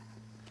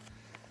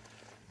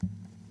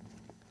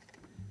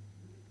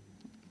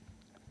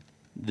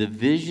The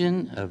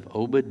vision of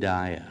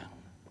Obadiah.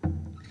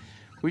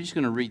 We're just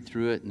going to read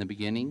through it in the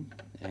beginning,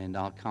 and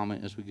I'll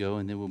comment as we go,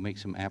 and then we'll make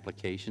some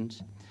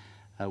applications.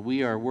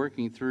 We are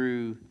working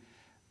through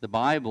the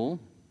Bible.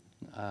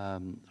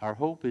 Our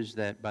hope is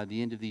that by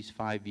the end of these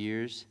 5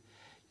 years,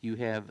 you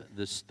have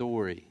the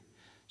story,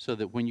 so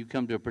that when you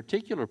come to a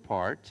particular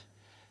part,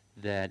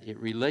 that it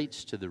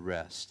relates to the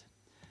rest.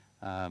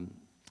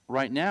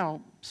 Right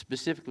now,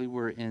 specifically,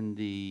 we're in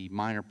the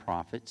minor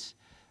prophets.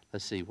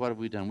 Let's see, what have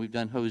we done? We've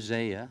done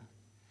Hosea.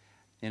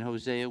 In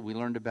Hosea, we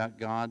learned about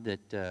God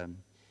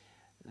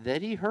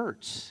that He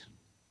hurts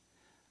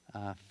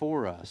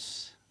for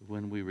us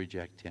when we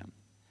reject Him.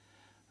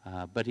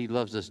 But He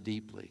loves us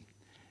deeply.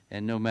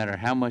 And no matter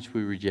how much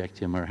we reject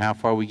Him or how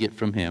far we get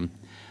from Him,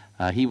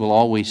 He will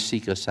always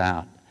seek us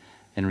out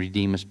and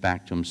redeem us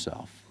back to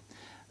Himself.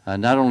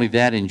 Not only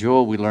that, in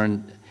Joel, we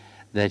learned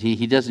that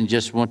He doesn't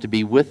just want to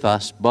be with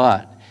us,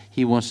 but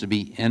He wants to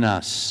be in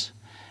us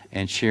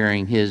and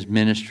sharing His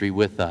ministry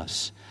with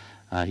us.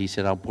 He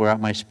said, I'll pour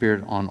out my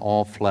Spirit on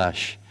all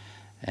flesh.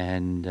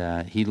 And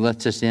He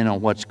lets us in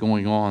on what's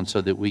going on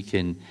so that we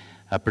can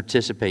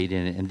participate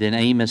in it. And then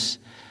Amos,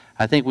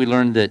 I think we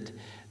learned that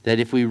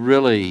if we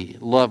really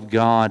love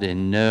God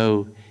and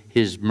know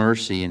His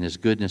mercy and His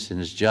goodness and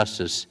His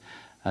justice,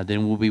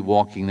 then we'll be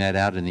walking that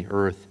out in the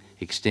earth,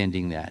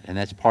 extending that. And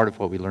that's part of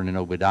what we learned in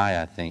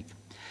Obadiah, I think.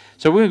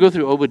 So we're going to go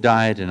through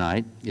Obadiah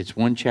tonight. It's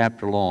one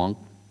chapter long.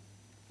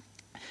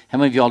 How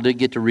many of y'all did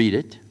get to read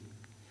it?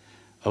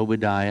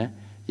 Obadiah.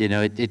 You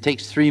know, it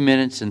takes 3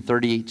 minutes and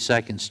 38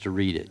 seconds to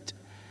read it.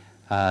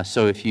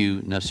 So if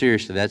you, no,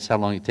 seriously, that's how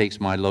long it takes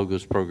my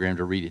Logos program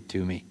to read it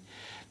to me.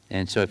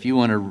 And so if you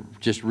want to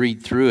just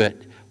read through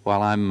it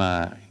while I'm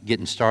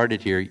getting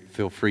started here,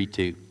 feel free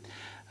to,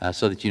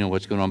 so that you know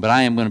what's going on. But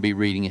I am going to be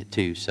reading it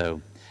too.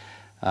 So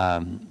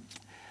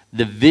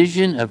the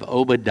vision of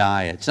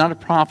Obadiah. It's not a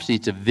prophecy,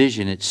 it's a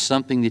vision. It's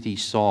something that he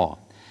saw.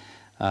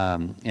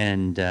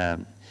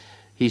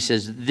 He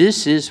says,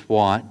 this is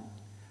what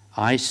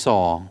I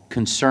saw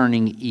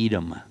concerning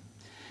Edom.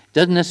 It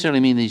doesn't necessarily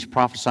mean that he's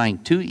prophesying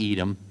to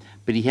Edom,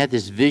 but he had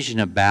this vision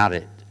about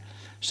it.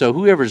 So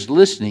whoever's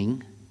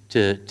listening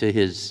to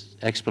his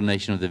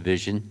explanation of the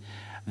vision,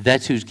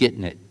 that's who's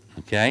getting it,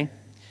 okay?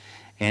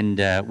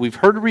 And we've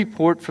heard a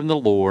report from the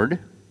Lord,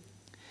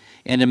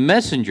 and a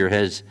messenger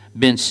has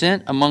been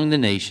sent among the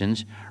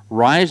nations.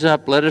 Rise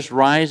up, let us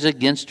rise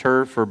against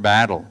her for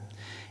battle.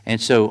 And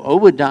so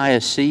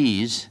Obadiah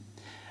sees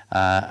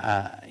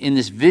in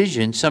this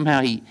vision,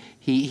 somehow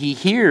he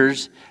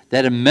hears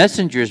that a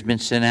messenger has been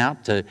sent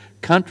out to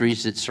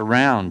countries that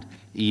surround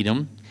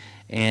Edom.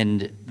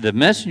 And the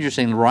messenger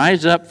saying,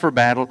 rise up for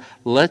battle,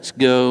 let's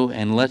go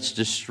and let's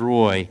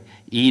destroy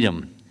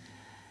Edom.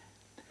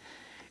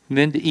 And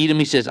then to Edom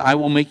he says, I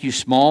will make you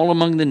small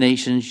among the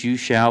nations, you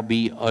shall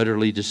be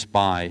utterly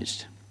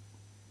despised.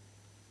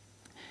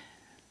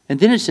 And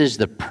then it says,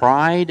 the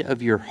pride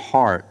of your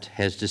heart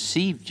has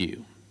deceived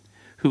you,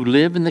 who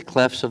live in the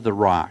clefts of the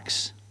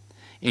rocks,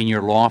 in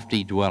your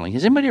lofty dwelling.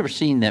 Has anybody ever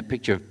seen that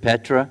picture of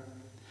Petra?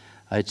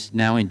 It's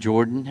now in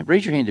Jordan.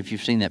 Raise your hand if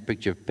you've seen that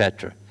picture of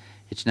Petra.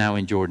 It's now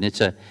in Jordan.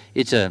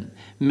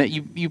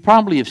 You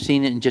probably have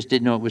seen it and just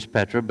didn't know it was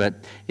Petra, but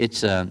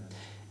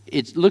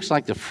it looks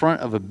like the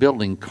front of a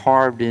building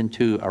carved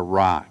into a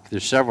rock.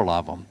 There's several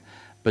of them,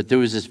 but there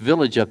was this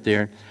village up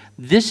there.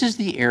 This is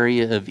the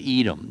area of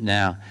Edom.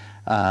 Now,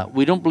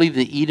 we don't believe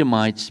the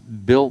Edomites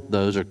built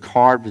those or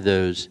carved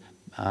those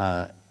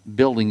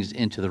buildings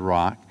into the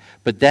rock,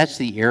 but that's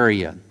the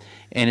area.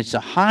 And it's a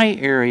high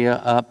area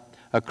up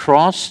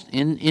across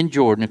in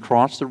Jordan,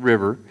 across the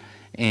river,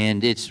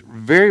 and it's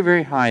very,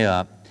 very high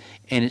up,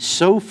 and it's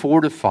so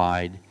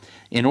fortified.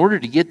 In order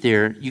to get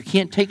there, you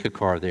can't take a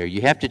car there.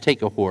 You have to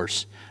take a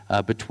horse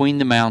between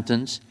the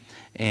mountains,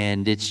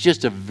 and it's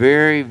just a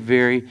very,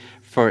 very,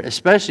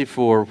 especially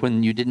for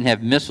when you didn't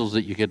have missiles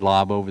that you could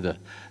lob over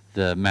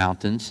the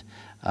mountains.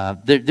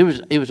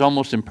 It was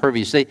almost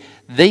impervious.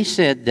 They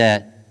said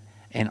that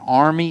an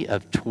army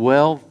of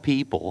 12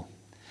 people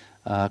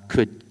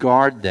could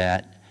guard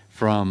that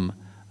from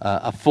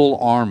a full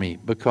army,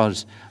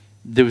 because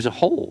there was a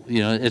hole,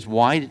 as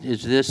wide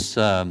as this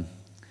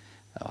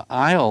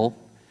aisle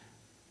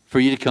for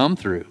you to come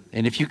through.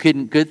 And if you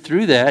couldn't get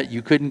through that,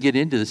 you couldn't get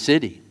into the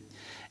city.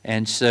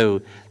 And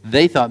so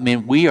they thought,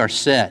 man, we are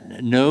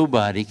set.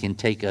 Nobody can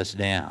take us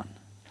down.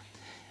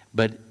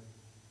 But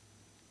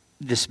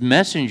this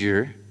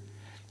messenger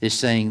is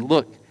saying,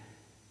 look,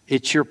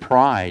 it's your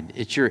pride,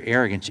 it's your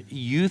arrogance.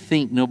 You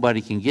think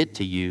nobody can get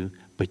to you,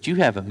 but you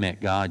haven't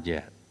met God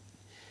yet.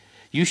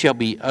 You shall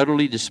be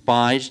utterly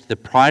despised. The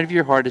pride of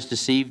your heart has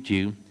deceived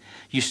you.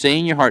 You say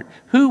in your heart,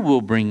 who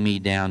will bring me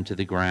down to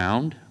the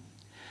ground?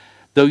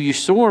 Though you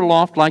soar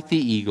aloft like the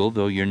eagle,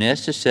 though your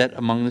nest is set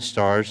among the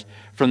stars,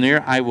 from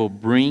there I will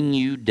bring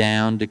you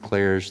down,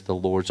 declares the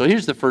Lord. So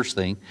here's the first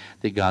thing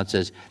that God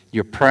says.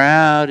 You're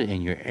proud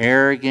and you're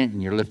arrogant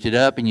and you're lifted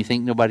up and you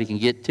think nobody can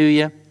get to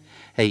you.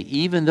 Hey,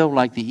 even though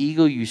like the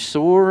eagle you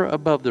soar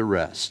above the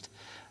rest,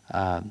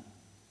 you're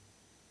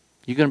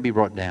going to be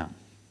brought down.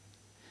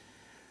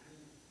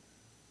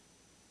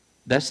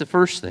 That's the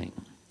first thing.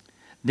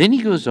 Then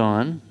he goes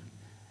on,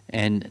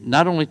 and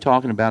not only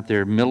talking about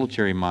their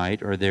military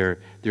might or their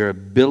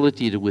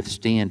ability to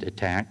withstand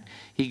attack,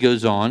 he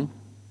goes on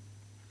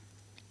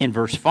in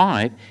verse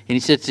 5, and he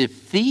says, if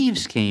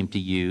thieves came to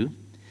you,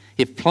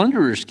 if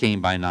plunderers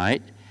came by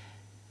night,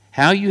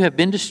 how you have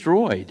been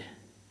destroyed.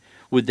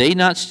 Would they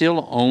not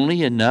steal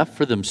only enough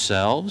for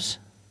themselves?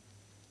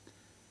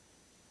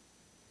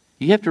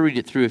 You have to read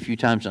it through a few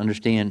times to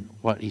understand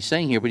what he's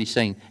saying here, but he's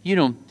saying,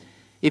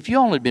 if you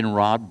all had been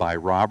robbed by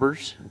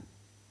robbers,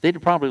 they'd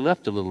have probably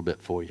left a little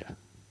bit for you.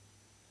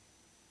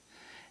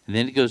 And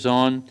then it goes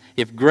on,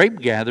 if grape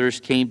gatherers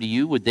came to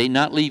you, would they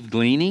not leave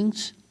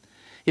gleanings?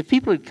 If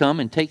people had come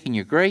and taken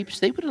your grapes,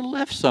 they would have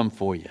left some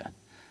for you.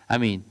 I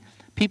mean,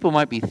 people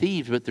might be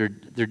thieves, but they're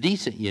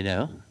decent,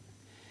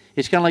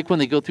 It's kind of like when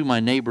they go through my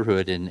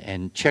neighborhood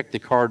and check the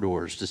car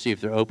doors to see if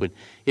they're open.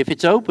 If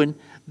it's open,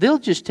 they'll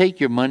just take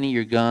your money,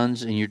 your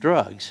guns, and your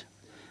drugs.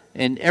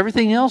 And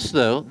everything else,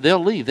 though,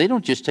 they'll leave. They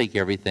don't just take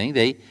everything.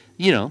 They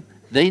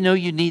know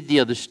you need the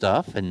other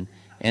stuff, and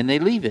they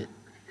leave it.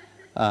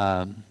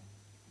 But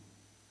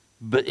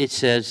it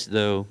says,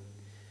 though,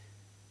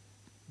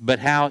 but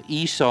how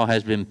Esau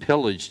has been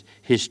pillaged,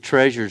 his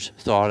treasures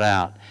thought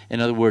out. In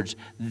other words,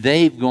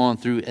 they've gone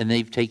through and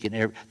they've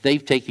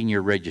taken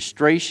your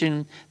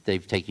registration,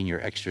 they've taken your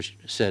extra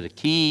set of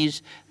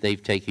keys,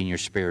 they've taken your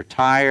spare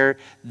tire,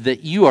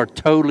 that you are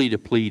totally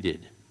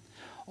depleted.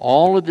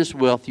 All of this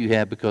wealth you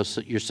have because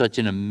you're such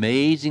an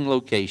amazing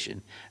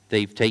location,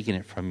 they've taken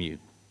it from you.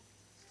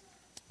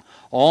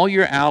 All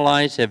your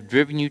allies have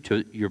driven you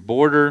to your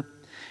border,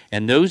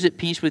 and those at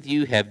peace with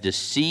you have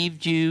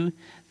deceived you.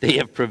 They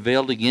have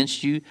prevailed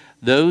against you.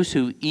 Those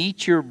who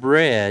eat your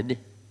bread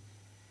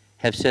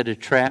have set a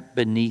trap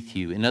beneath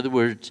you. In other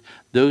words,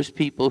 those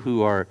people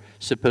who are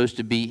supposed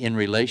to be in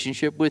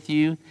relationship with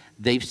you,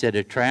 they've set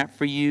a trap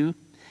for you,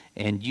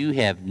 and you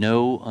have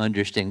no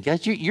understanding.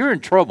 Guys, you're in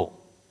trouble.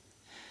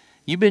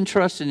 You've been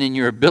trusting in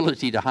your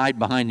ability to hide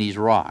behind these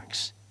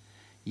rocks.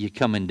 You're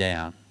coming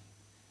down.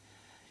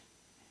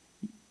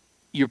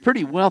 You're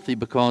pretty wealthy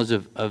because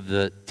of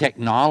the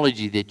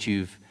technology that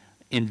you've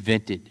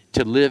invented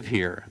to live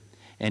here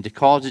and to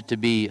cause it to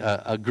be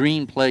a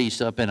green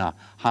place up in a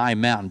high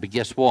mountain. But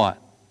guess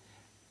what?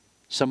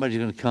 Somebody's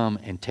going to come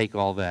and take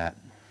all that.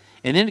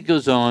 And then it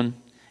goes on,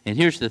 and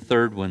here's the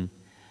third one.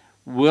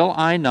 Will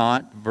I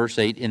not, verse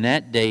 8, in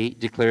that day,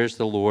 declares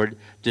the Lord,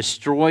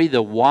 destroy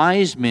the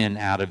wise men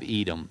out of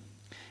Edom,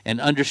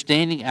 and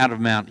understanding out of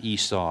Mount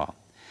Esau,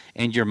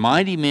 and your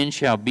mighty men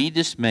shall be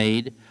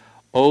dismayed,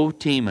 O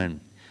Teman,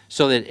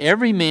 so that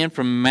every man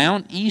from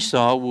Mount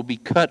Esau will be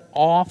cut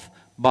off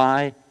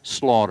by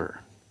slaughter.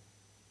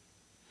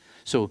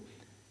 So,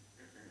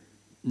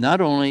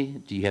 not only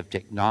do you have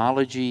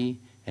technology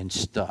and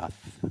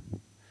stuff,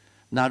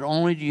 not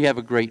only do you have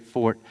a great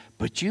fort,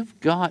 but you've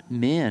got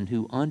men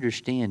who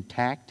understand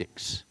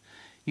tactics.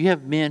 You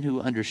have men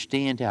who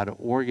understand how to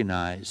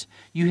organize.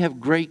 You have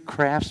great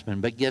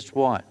craftsmen, but guess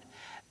what?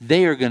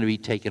 They are going to be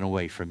taken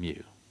away from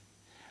you.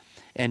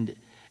 And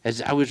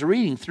as I was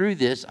reading through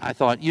this, I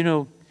thought,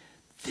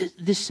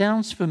 this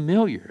sounds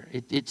familiar.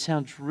 It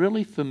sounds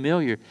really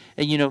familiar.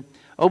 And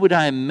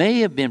Obadiah may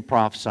have been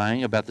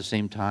prophesying about the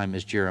same time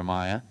as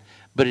Jeremiah,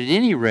 but at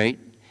any rate,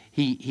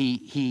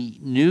 he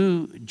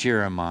knew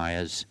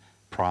Jeremiah's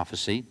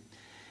prophecy.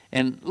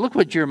 And look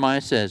what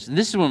Jeremiah says. And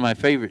this is one of my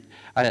favorite.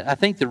 I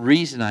think the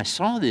reason I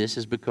saw this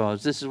is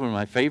because this is one of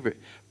my favorite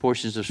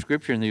portions of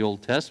Scripture in the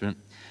Old Testament.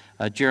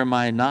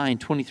 Jeremiah 9,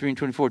 23 and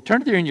 24.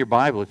 Turn it there in your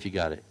Bible if you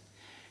got it.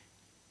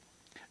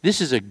 This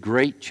is a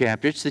great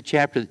chapter. It's the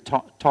chapter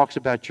that talks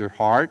about your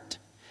heart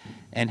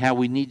and how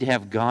we need to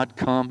have God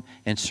come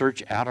and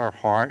search out our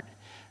heart.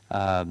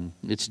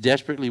 It's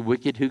desperately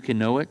wicked. Who can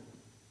know it?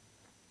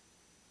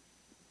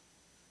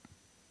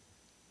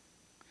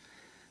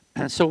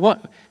 And so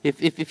what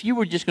if you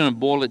were just going to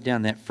boil it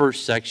down, that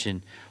first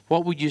section,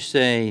 what would you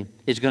say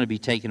is going to be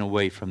taken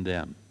away from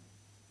them?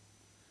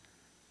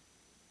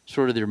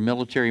 Sort of their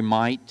military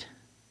might.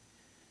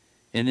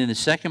 And then the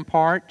second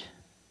part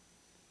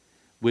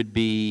would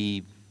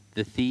be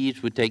the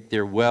thieves would take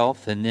their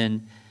wealth, and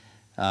then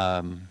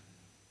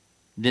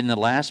the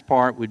last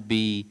part would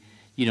be,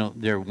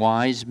 their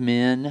wise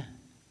men.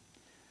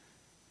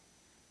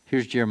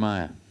 Here's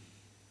Jeremiah.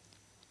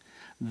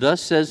 Thus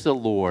says the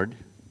Lord,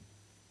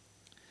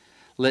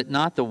 let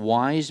not the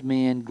wise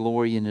man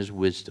glory in his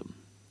wisdom,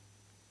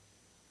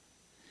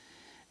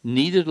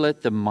 neither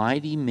let the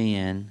mighty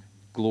man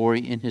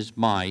glory in his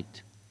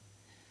might,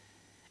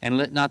 and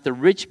let not the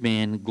rich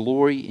man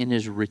glory in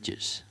his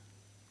riches.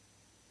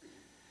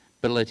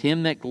 But let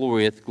him that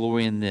glorieth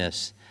glory in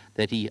this,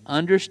 that he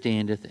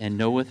understandeth and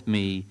knoweth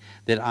me,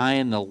 that I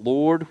am the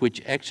Lord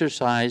which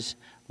exercise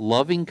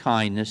loving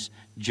kindness,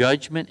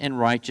 judgment, and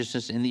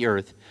righteousness in the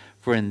earth.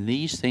 For in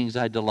these things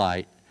I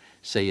delight,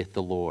 saith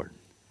the Lord.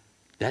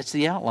 That's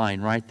the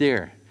outline right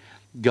there.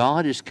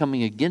 God is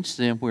coming against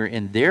them where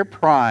in their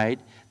pride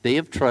they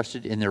have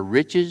trusted in their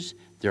riches,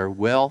 their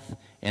wealth,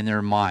 and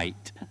their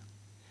might.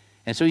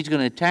 And so he's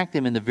going to attack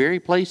them in the very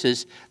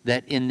places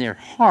that in their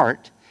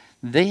heart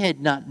They had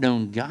not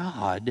known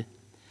God,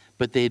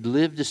 but they had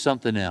lived to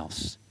something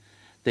else.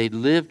 They'd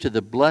lived to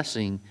the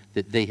blessing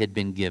that they had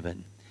been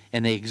given.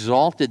 And they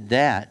exalted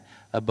that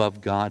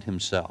above God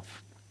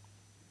himself.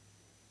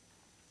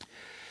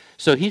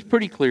 So he's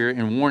pretty clear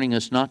in warning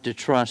us not to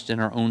trust in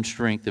our own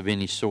strength of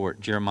any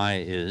sort. Jeremiah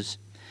is.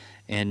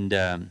 And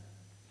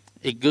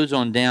it goes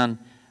on down,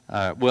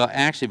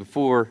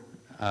 before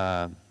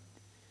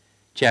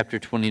chapter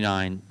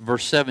 29,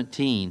 verse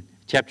 17,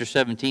 chapter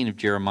 17 of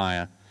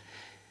Jeremiah.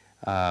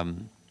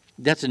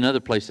 That's another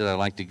place that I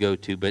like to go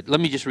to, but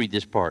let me just read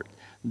this part.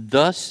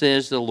 Thus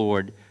says the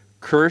Lord,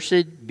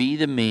 cursed be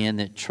the man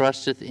that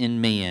trusteth in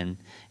man,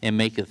 and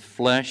maketh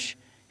flesh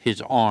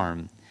his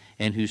arm,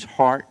 and whose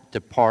heart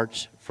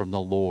departs from the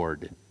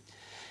Lord.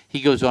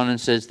 He goes on and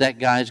says that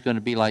guy's going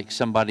to be like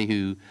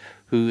somebody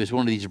who is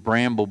one of these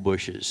bramble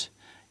bushes.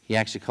 He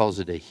actually calls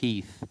it a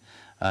heath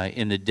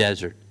in the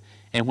desert.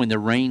 And when the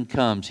rain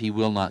comes, he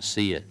will not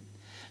see it.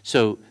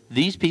 So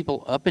these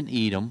people up in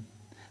Edom,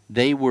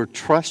 they were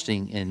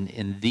trusting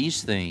in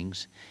these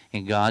things,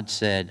 and God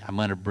said, I'm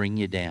going to bring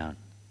you down.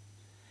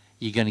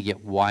 You're going to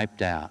get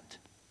wiped out.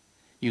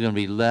 You're going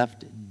to be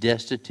left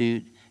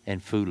destitute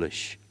and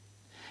foolish.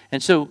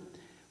 And so,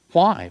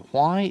 why?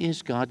 Why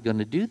is God going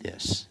to do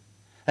this?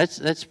 What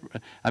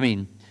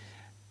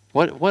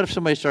if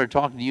somebody started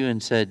talking to you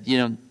and said,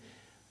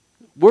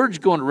 word's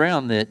going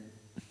around that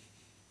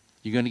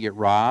you're going to get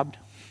robbed,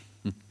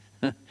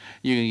 you're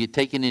going to get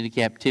taken into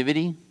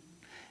captivity,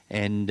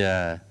 and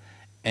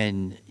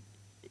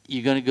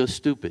you're going to go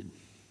stupid.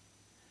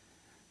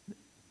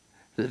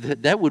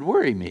 That would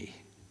worry me,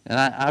 and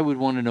I would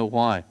want to know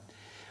why.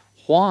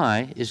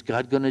 Why is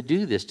God going to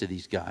do this to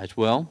these guys?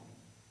 Well,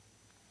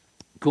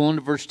 go on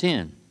to verse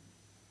 10.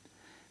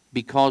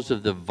 Because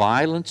of the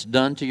violence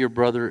done to your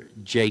brother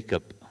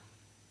Jacob,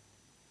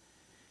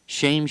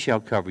 shame shall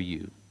cover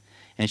you,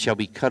 and shall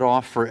be cut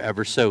off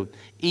forever. So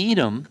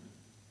Edom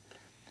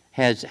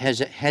has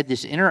had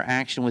this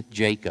interaction with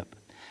Jacob.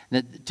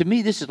 Now, to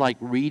me, this is like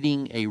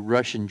reading a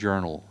Russian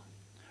journal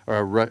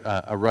or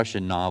a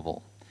Russian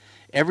novel.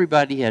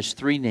 Everybody has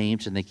three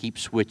names, and they keep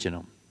switching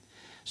them.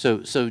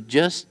 So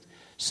just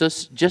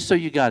so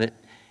you got it,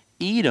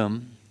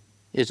 Edom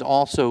is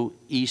also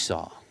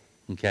Esau.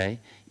 Okay,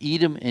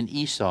 Edom and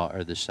Esau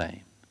are the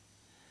same.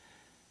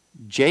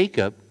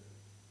 Jacob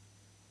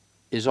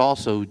is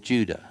also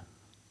Judah.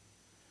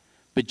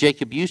 But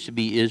Jacob used to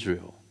be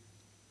Israel.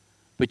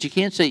 But you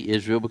can't say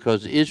Israel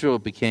because Israel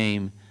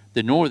became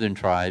the northern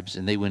tribes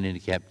and they went into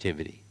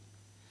captivity.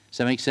 Does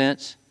that make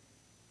sense?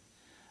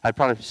 I'd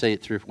probably say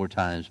it 3 or 4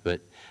 times,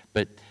 but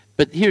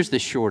here's the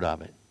short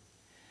of it.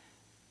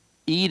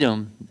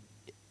 Edom,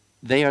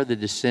 they are the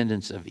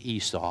descendants of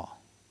Esau.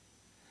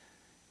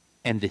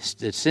 And the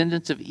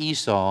descendants of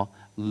Esau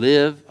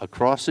live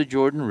across the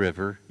Jordan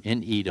River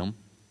in Edom.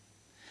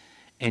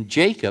 And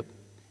Jacob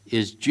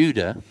is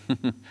Judah,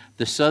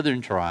 the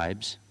southern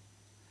tribes.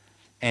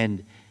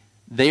 And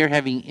they are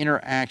having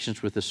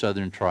interactions with the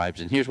southern tribes.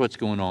 And here's what's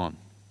going on.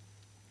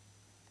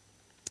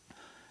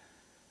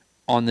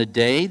 On the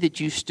day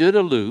that you stood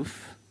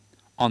aloof,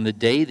 on the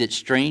day that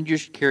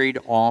strangers carried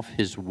off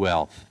his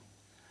wealth.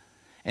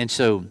 And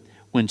so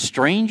when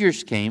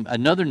strangers came,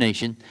 another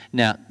nation,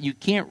 now you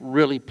can't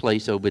really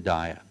place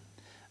Obadiah.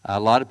 A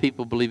lot of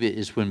people believe it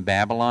is when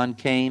Babylon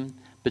came,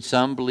 but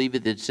some believe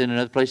that it's in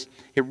another place.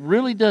 It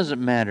really doesn't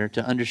matter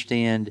to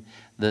understand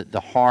the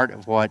heart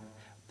of what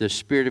the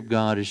Spirit of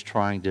God is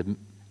trying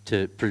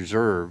to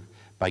preserve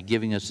by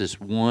giving us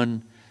this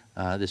one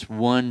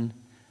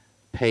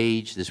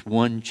page, this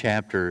one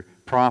chapter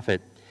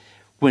prophet.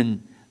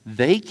 When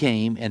they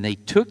came and they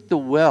took the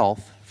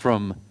wealth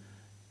from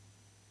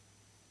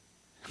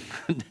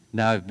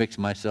now I've mixed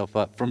myself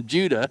up. From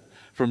Judah,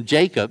 from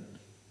Jacob,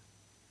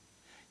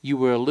 you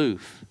were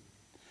aloof.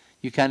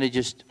 You kind of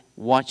just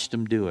watched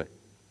them do it.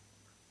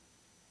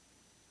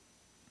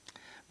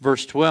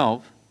 Verse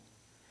 12,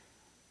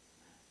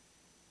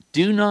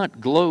 do not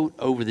gloat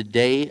over the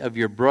day of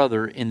your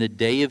brother in the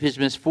day of his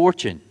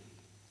misfortune.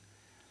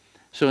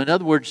 So in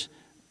other words,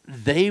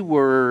 they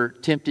were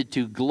tempted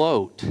to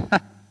gloat.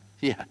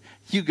 Yeah,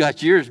 you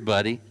got yours,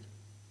 buddy.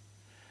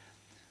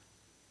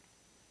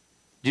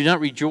 Do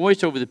not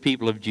rejoice over the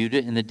people of Judah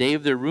in the day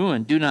of their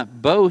ruin. Do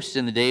not boast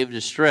in the day of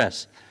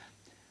distress.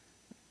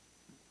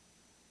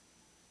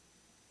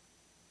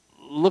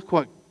 Look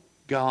what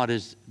God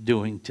is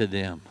doing to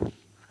them.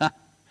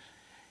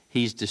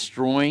 He's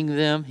destroying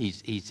them.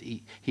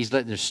 He's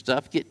letting their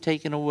stuff get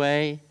taken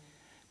away.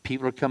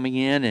 People are coming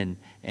in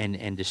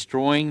and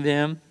destroying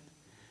them.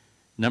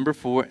 Number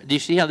 4, do you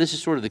see how this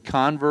is sort of the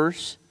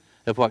converse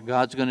of what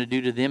God's going to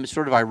do to them? It's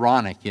sort of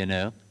ironic,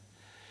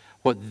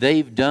 What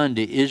they've done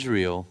to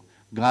Israel,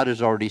 God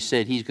has already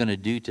said He's going to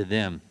do to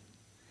them.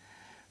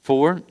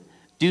 4,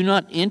 do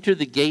not enter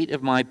the gate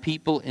of my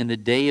people in the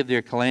day of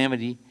their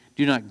calamity.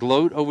 Do not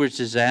gloat over his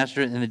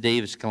disaster in the day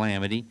of his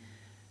calamity.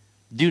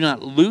 Do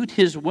not loot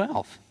his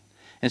wealth.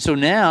 And so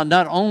now,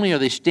 not only are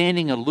they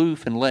standing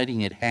aloof and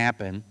letting it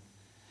happen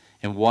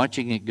and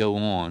watching it go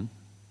on,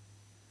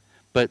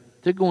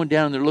 But they're going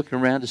down and they're looking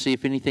around to see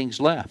if anything's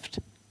left.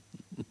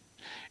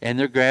 And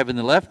they're grabbing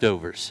the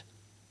leftovers.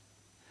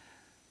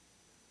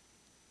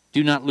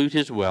 Do not loot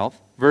his wealth.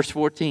 Verse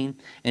 14,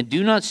 and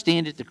do not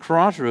stand at the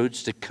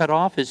crossroads to cut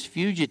off his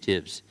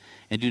fugitives,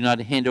 and do not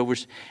hand over.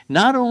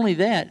 Not only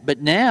that,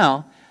 but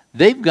now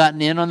they've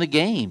gotten in on the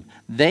game.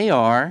 They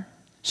are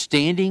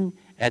standing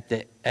at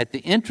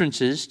the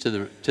entrances to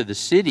the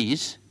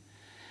cities,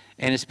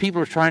 and as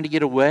people are trying to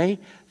get away,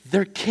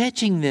 they're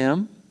catching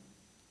them,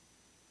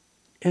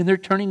 and they're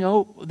turning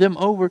them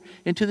over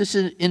into this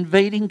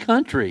invading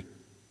country.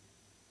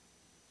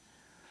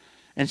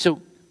 And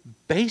so,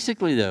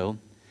 basically, though,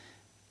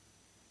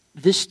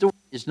 this story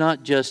is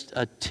not just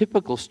a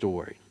typical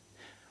story.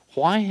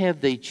 Why have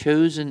they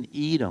chosen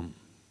Edom?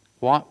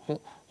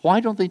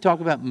 Why don't they talk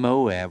about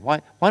Moab?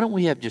 Why don't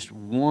we have just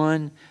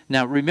one?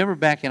 Now, remember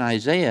back in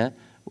Isaiah,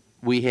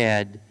 we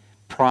had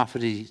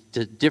prophecies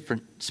to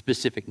different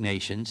specific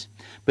nations.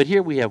 But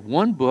here we have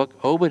one book,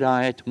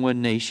 Obadiah, to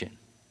one nation.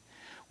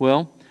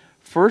 Well,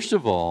 first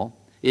of all,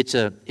 it's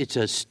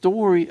a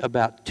story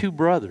about two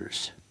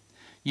brothers.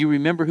 You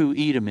remember who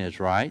Edom is,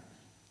 right?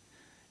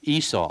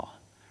 Esau.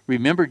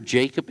 Remember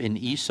Jacob and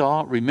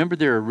Esau? Remember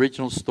their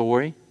original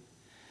story?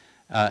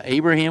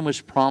 Abraham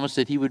was promised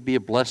that he would be a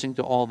blessing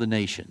to all the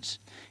nations.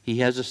 He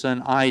has a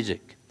son,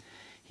 Isaac.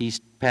 He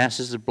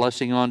passes the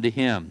blessing on to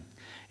him.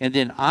 And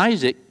then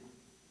Isaac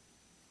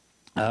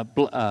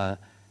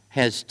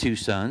has two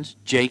sons,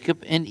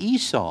 Jacob and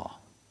Esau.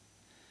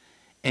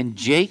 And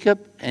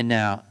Jacob, and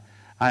now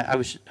I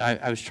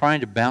was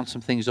trying to bounce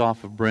some things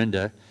off of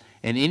Brenda,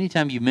 and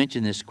anytime you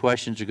mention this,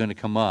 questions are going to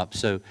come up.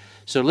 So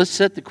let's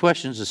set the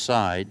questions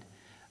aside.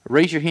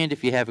 Raise your hand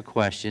if you have a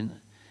question,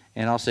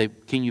 and I'll say,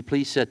 can you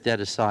please set that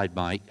aside,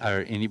 Mike,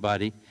 or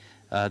anybody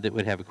that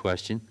would have a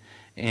question.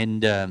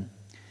 And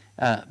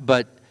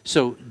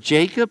so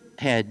Jacob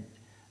had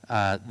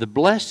the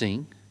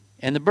blessing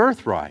and the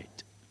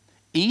birthright.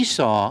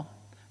 Esau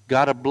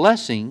got a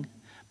blessing,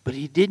 but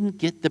he didn't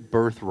get the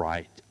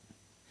birthright.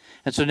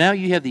 And so now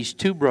you have these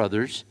two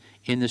brothers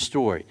in the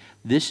story.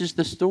 This is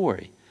the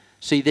story.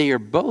 See, they are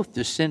both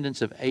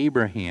descendants of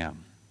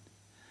Abraham.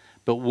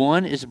 But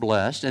one is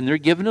blessed, and they're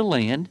given a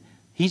land.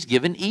 He's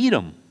given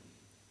Edom.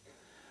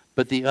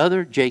 But the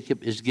other,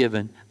 Jacob, is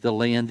given the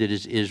land that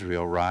is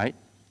Israel, right?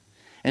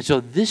 And so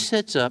this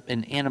sets up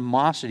an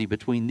animosity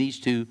between these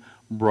two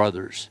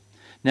brothers.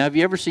 Now, have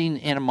you ever seen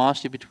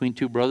animosity between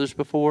two brothers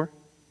before?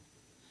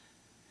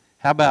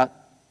 How about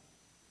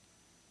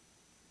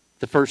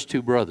the first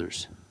two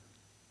brothers?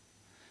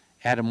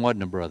 Adam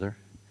wasn't a brother.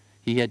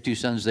 He had two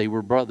sons. They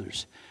were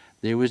brothers.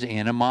 There was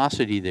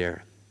animosity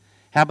there.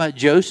 How about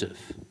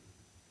Joseph?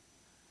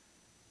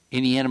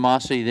 Any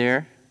animosity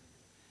there?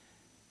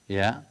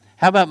 Yeah.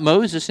 How about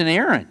Moses and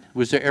Aaron?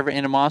 Was there ever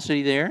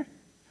animosity there?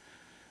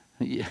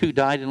 Who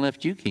died and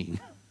left you king?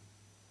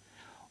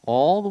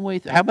 All the way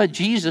through. How about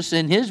Jesus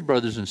and his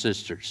brothers and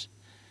sisters?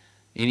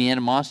 Any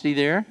animosity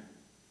there?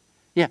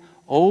 Yeah.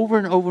 Over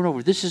and over and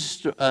over. This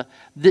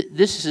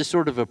is a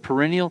sort of a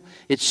perennial.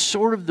 It's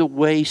sort of the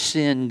way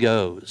sin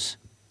goes.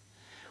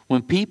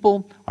 When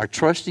people are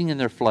trusting in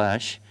their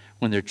flesh,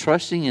 when they're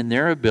trusting in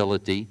their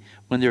ability,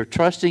 when they're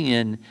trusting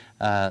in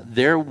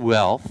their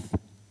wealth,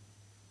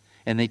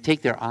 and they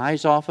take their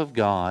eyes off of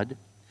God,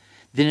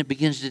 then it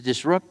begins to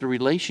disrupt the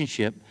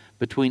relationship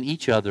between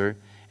each other,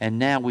 and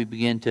now we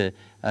begin to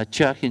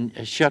shuck and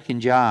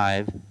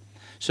jive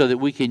so that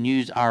we can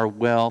use our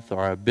wealth,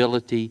 our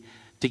ability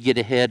to get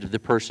ahead of the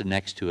person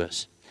next to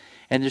us.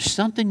 And there's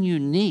something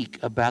unique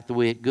about the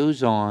way it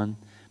goes on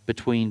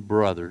between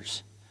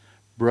brothers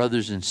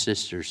and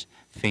sisters,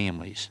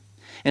 families.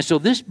 And so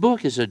this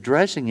book is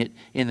addressing it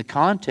in the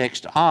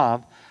context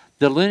of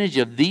the lineage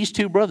of these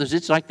two brothers.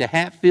 It's like the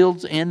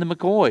Hatfields and the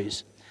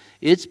McCoys.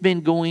 It's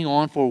been going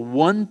on for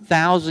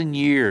 1,000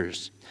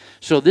 years.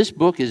 So this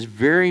book is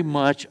very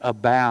much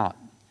about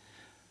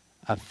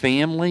a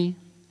family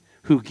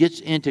who gets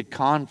into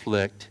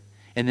conflict,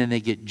 and then they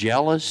get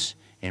jealous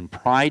and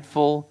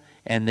prideful,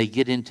 and they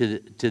get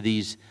into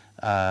these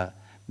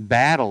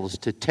battles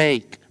to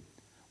take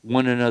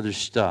one another's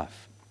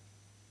stuff.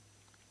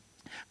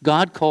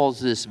 God calls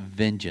this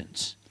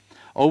vengeance.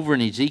 Over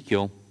in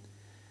Ezekiel,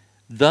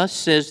 thus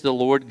says the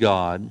Lord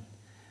God,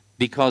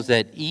 because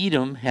that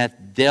Edom hath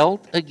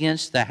dealt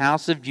against the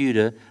house of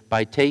Judah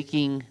by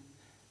taking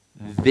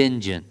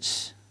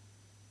vengeance,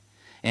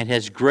 and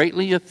has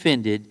greatly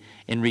offended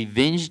and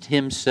revenged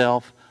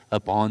himself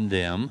upon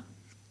them.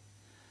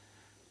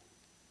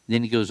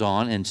 Then he goes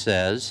on and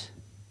says,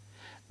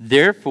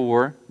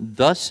 therefore,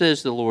 thus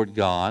says the Lord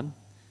God,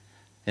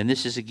 and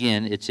this is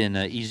again, it's in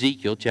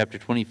Ezekiel chapter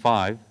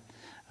 25,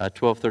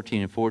 12,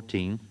 13, and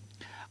 14.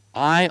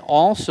 I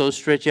also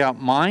stretch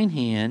out mine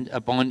hand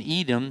upon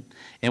Edom,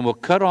 and will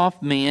cut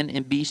off man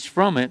and beast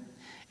from it,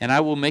 and I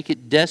will make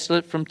it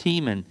desolate from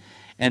Teman.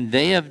 And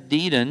they of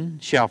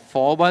Dedan shall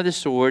fall by the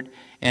sword,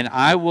 and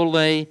I will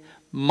lay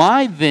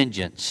my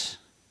vengeance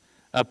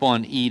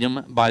upon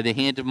Edom by the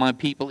hand of my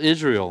people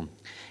Israel.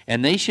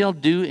 And they shall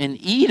do in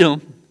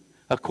Edom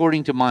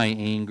according to my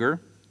anger,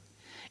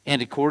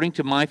 and according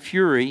to my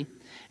fury,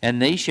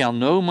 and they shall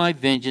know my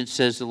vengeance,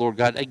 says the Lord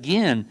God.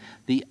 Again,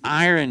 the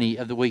irony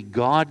of the way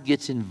God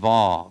gets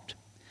involved.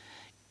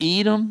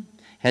 Edom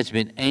has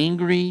been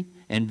angry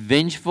and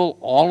vengeful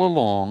all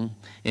along,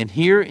 and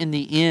here in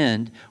the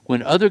end,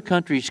 when other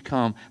countries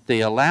come,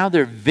 they allow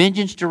their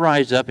vengeance to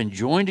rise up and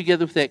join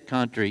together with that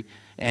country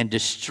and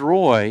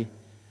destroy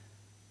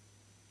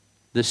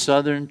the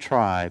southern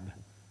tribe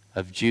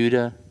of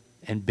Judah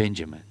and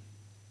Benjamin.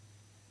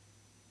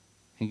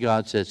 And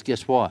God says,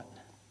 guess what?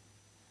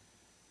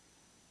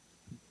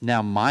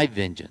 Now my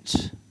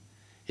vengeance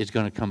is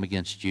going to come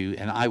against you,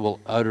 and I will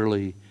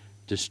utterly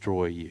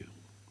destroy you.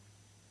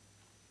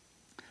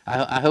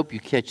 I hope you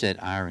catch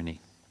that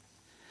irony.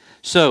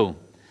 So,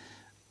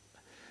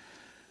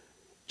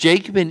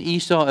 Jacob and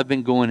Esau have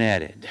been going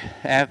at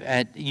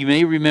it. You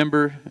may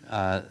remember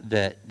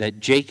that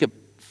Jacob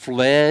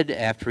fled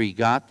after he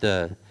got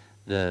the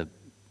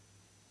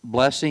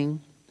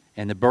blessing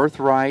and the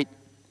birthright,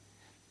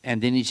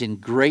 and then he's in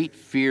great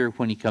fear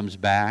when he comes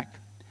back.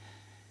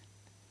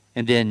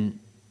 And then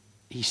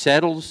he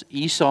settles.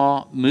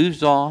 Esau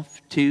moves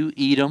off to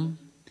Edom,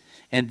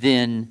 and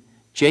then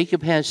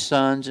Jacob has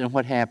sons, and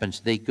what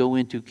happens? They go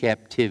into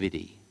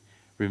captivity.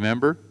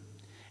 Remember?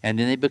 And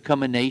then they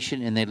become a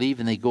nation, and they leave,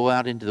 and they go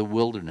out into the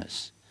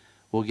wilderness.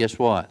 Well, guess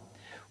what?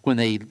 When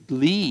they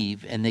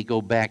leave and they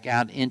go back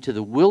out into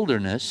the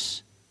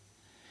wilderness,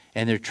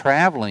 and they're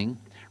traveling,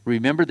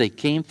 remember they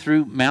came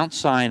through Mount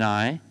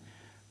Sinai,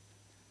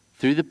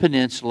 through the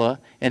peninsula,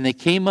 and they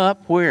came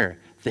up where?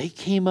 They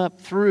came up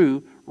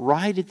through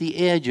right at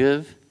the edge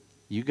of,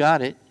 you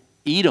got it,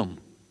 Edom.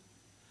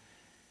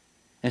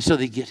 And so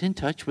they get in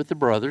touch with the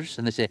brothers,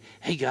 and they say,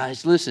 hey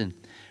guys, listen,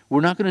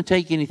 we're not going to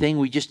take anything.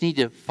 We just need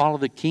to follow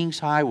the King's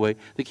Highway.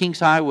 The King's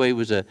Highway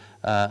was a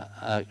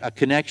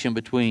connection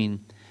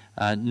between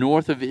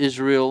north of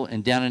Israel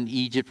and down in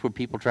Egypt where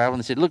people travel.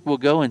 And they said, look, we'll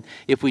go, and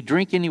if we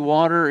drink any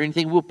water or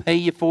anything, we'll pay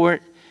you for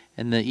it.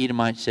 And the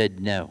Edomites said,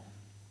 no.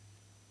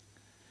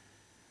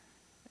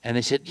 And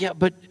they said, yeah,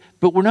 but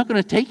we're not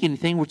going to take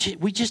anything.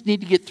 We just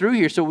need to get through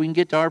here so we can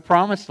get to our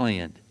promised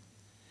land.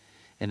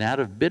 And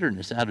out of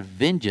bitterness, out of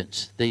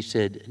vengeance, they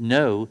said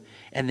no.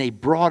 And they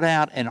brought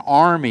out an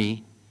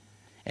army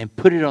and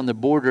put it on the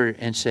border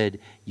and said,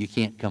 you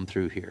can't come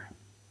through here.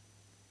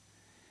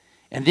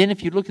 And then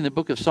if you look in the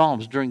book of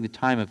Psalms during the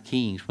time of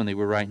Kings when they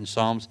were writing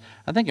Psalms,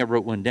 I think I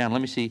wrote one down.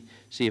 Let me see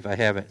if I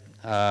have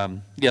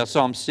it.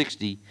 Psalm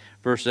 60,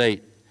 verse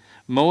 8.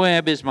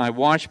 Moab is my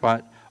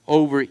washpot.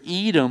 Over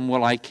Edom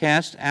will I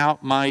cast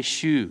out my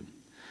shoe.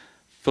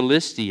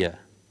 Philistia,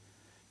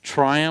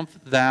 triumph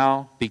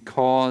thou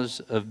because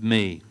of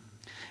me.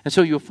 And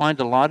so you'll find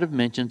a lot of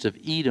mentions of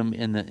Edom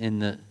in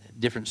the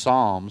different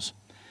Psalms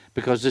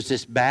because there's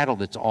this battle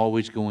that's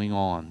always going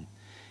on.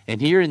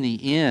 And here in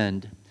the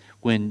end,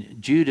 when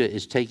Judah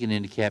is taken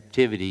into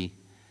captivity,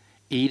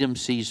 Edom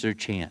sees their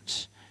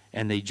chance.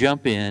 And they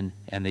jump in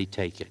and they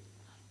take it.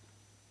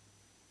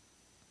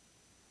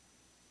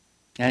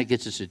 And it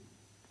gets us at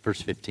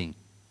verse 15.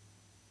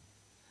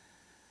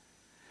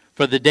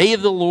 For the day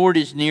of the Lord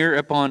is near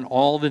upon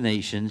all the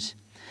nations.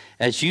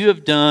 As you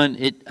have done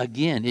it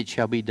again, it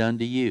shall be done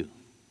to you.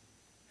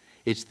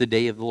 It's the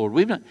day of the Lord.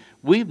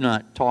 We've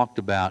not talked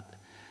about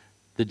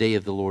the day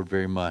of the Lord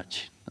very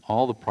much.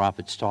 All the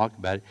prophets talk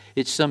about it.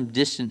 It's some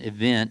distant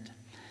event,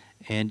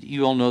 and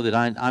you all know that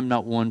I'm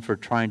not one for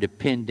trying to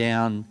pin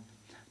down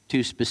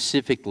too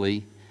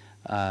specifically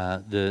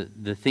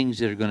the things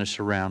that are going to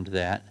surround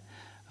that.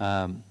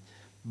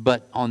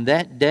 But on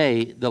that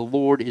day, the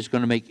Lord is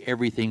going to make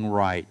everything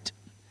right.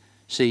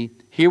 See,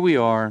 here we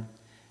are.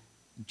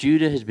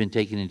 Judah has been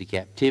taken into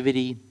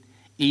captivity.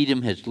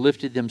 Edom has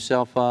lifted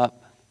themselves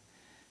up.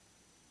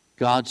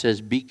 God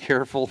says, be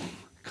careful,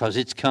 because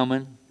it's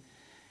coming.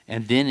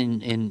 And then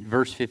in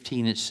verse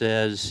 15 it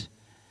says,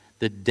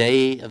 the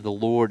day of the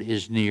Lord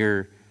is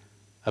near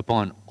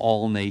upon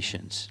all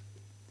nations.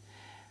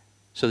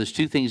 So there's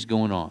two things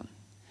going on.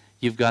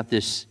 You've got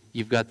this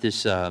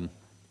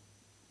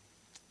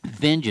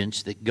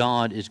vengeance that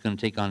God is going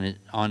to take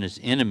on his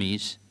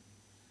enemies,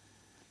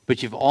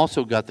 but you've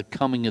also got the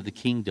coming of the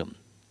kingdom.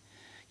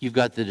 You've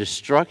got the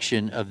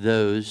destruction of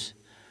those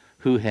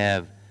who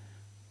have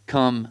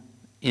come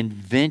in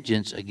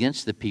vengeance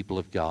against the people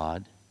of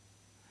God,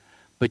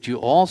 but you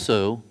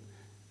also,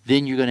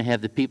 then you're going to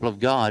have the people of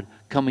God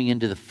coming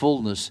into the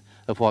fullness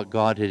of what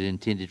God had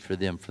intended for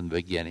them from the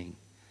beginning.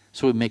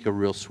 So we make a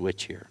real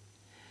switch here.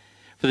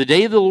 For the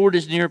day of the Lord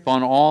is near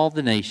upon all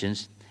the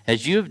nations.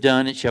 As you have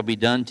done, it shall be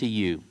done to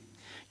you.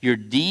 Your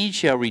deeds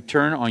shall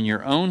return on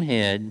your own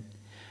head,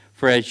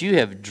 for as you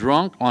have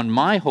drunk on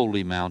my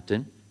holy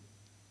mountain,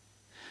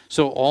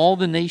 so all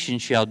the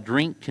nations shall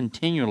drink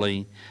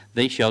continually.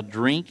 They shall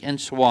drink and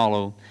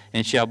swallow,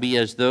 and shall be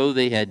as though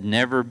they had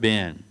never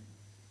been.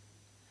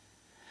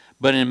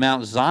 But in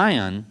Mount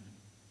Zion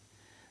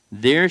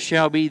there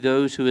shall be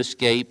those who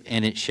escape,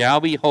 and it shall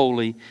be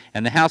holy,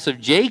 and the house of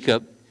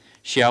Jacob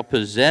shall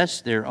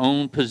possess their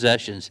own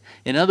possessions.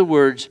 In other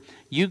words,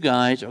 you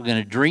guys are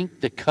going to drink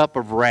the cup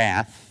of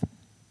wrath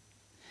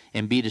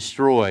and be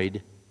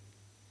destroyed,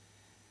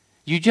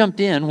 You jumped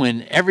in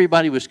when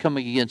everybody was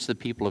coming against the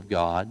people of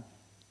God.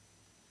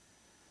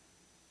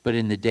 But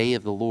in the day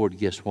of the Lord,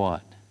 guess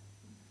what?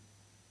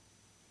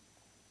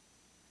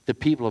 The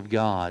people of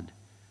God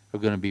are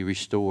going to be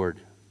restored.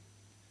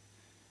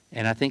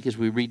 And I think as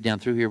we read down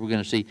through here, we're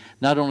going to see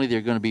not only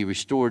they're going to be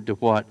restored to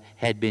what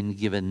had been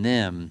given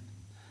them,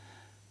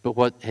 but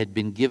what had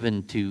been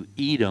given to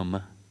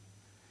Edom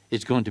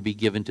is going to be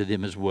given to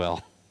them as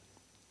well.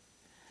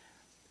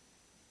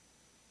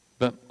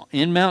 But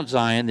in Mount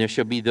Zion there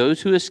shall be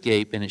those who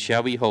escape, and it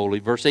shall be holy.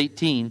 Verse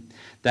 18,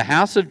 the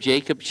house of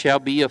Jacob shall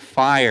be a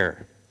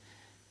fire,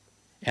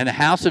 and the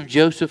house of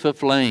Joseph a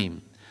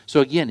flame.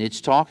 So again,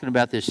 it's talking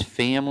about this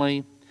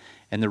family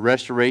and the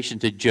restoration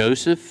to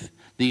Joseph,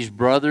 these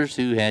brothers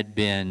who had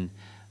been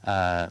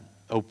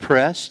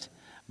oppressed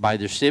by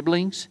their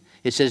siblings.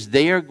 It says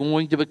they are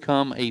going to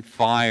become a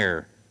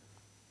fire.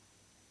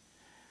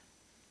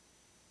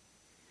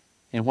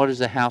 And what is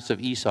the house of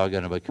Esau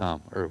going to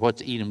become? Or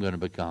what's Edom going to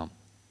become?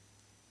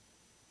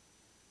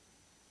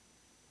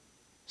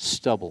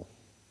 Stubble.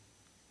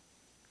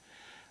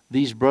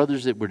 These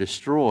brothers that were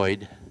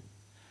destroyed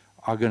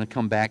are going to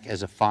come back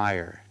as a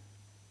fire.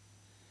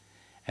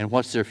 And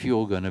what's their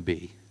fuel going to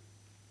be?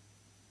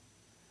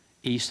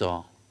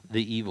 Esau,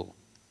 the evil.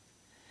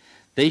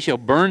 They shall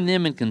burn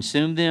them and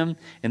consume them,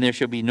 and there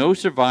shall be no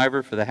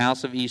survivor for the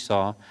house of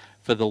Esau,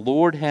 for the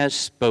Lord has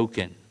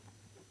spoken.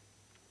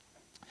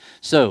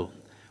 So,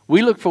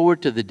 we look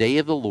forward to the day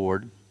of the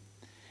Lord,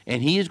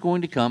 and He is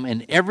going to come,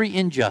 and every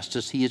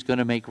injustice He is going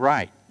to make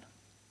right.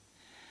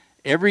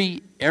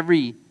 Every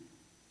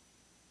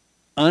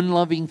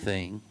unloving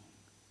thing,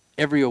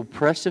 every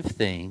oppressive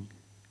thing,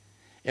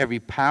 every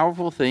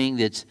powerful thing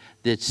that's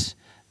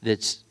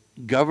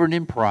governed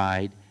in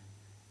pride,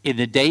 in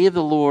the day of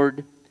the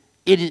Lord,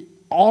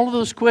 all of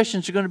those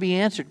questions are going to be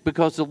answered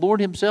because the Lord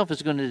Himself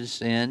is going to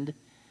descend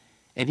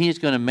and He is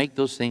going to make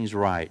those things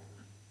right.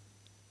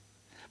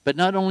 But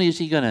not only is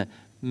He going to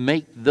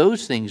make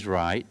those things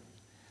right,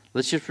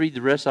 let's just read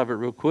the rest of it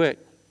real quick.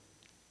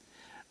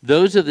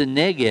 Those of the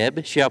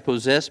Negeb shall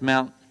possess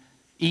Mount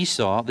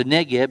Esau. The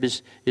Negeb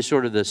is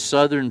sort of the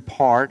southern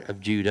part of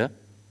Judah.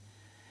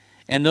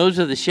 And those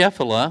of the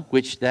Shephelah,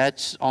 which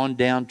that's on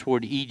down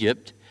toward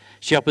Egypt,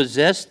 shall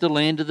possess the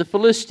land of the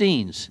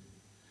Philistines.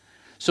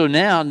 So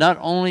now, not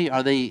only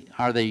are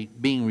they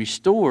being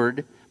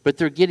restored, but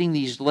they're getting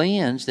these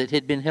lands that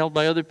had been held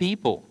by other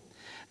people.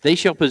 They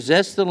shall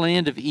possess the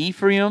land of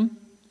Ephraim,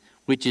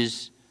 which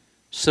is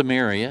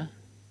Samaria,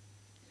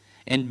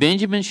 and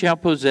Benjamin shall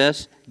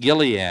possess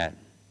Gilead.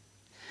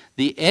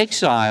 The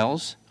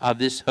exiles of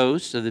this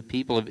host of the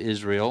people of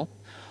Israel,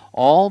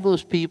 all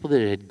those people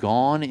that had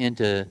gone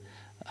into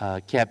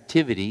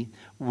captivity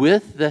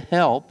with the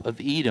help of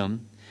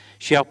Edom,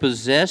 shall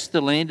possess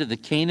the land of the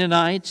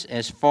Canaanites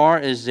as far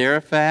as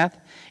Zarephath,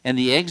 and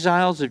the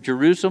exiles of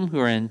Jerusalem who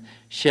are in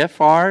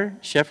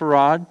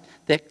Sepharad,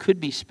 that could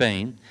be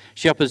Spain,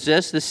 shall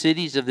possess the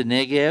cities of the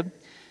Negeb.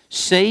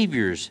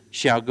 Saviors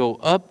shall go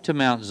up to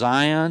Mount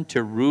Zion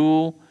to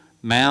rule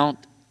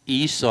Mount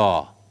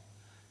Esau.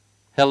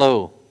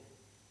 Hello.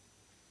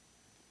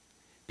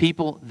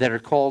 People that are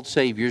called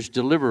saviors,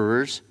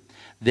 deliverers,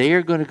 they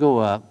are going to go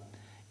up,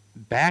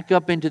 back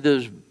up into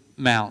those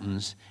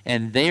mountains,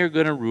 and they are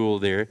going to rule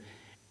there,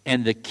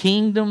 and the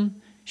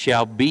kingdom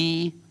shall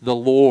be the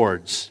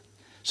Lord's.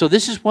 So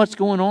this is what's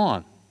going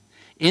on.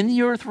 In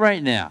the earth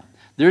right now,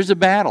 there's a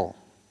battle.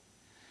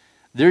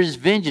 There's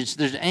vengeance,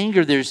 there's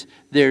anger, there's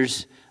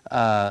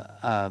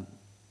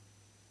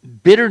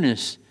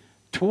bitterness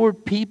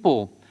toward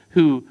people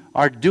who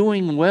are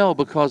doing well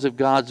because of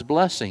God's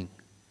blessing.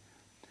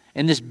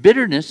 And this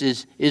bitterness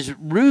is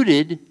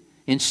rooted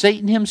in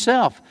Satan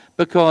himself,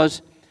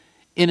 because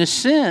in a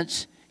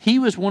sense, he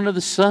was one of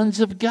the sons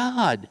of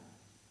God.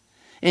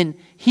 And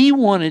he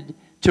wanted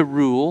to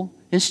rule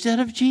instead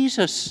of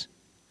Jesus.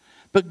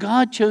 But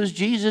God chose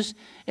Jesus,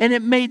 and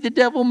it made the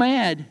devil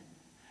mad.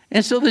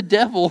 And so the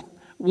devil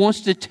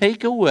wants to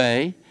take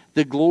away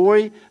the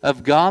glory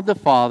of God the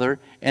Father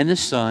and the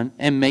Son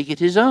and make it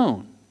his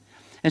own.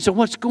 And so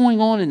what's going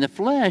on in the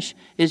flesh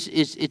is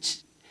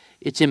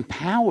it's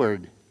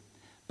empowered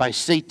by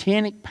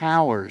satanic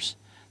powers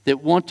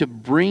that want to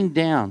bring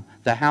down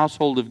the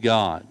household of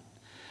God.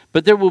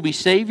 But there will be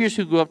saviors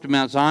who go up to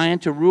Mount Zion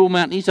to rule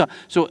Mount Esau.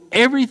 So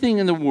everything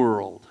in the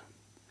world,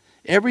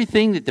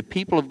 everything that the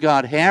people of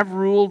God have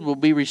ruled will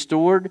be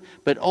restored,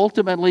 but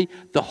ultimately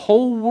the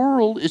whole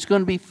world is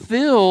going to be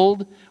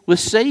filled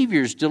with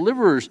saviors,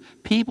 deliverers,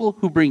 people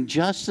who bring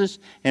justice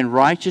and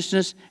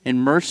righteousness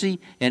and mercy,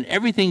 and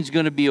everything's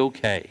going to be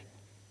okay.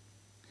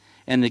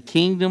 And the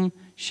kingdom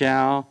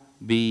shall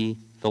be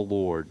the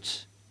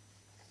Lord's.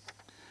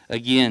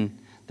 Again,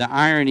 the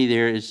irony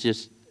there is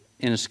just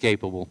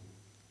inescapable.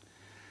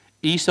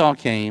 Esau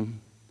came,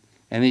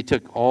 and he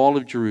took all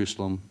of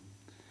Jerusalem,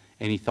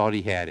 and he thought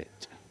he had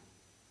it.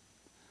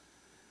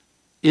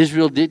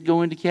 Israel did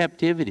go into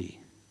captivity.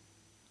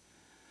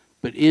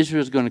 But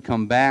Israel's going to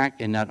come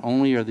back, and not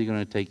only are they going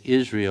to take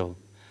Israel,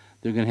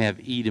 they're going to have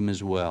Edom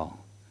as well.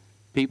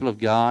 People of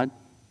God,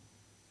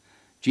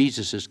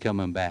 Jesus is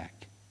coming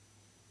back.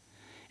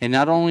 And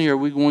not only are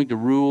we going to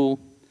rule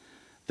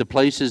the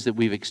places that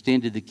we've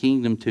extended the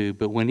kingdom to,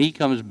 but when he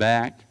comes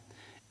back,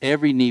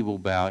 every knee will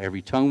bow,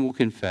 every tongue will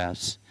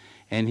confess,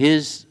 and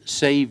his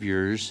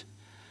saviors,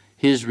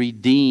 his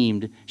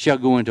redeemed, shall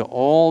go into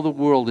all the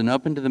world and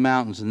up into the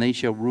mountains, and they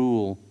shall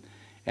rule,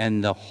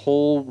 and the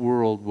whole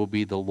world will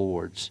be the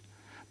Lord's.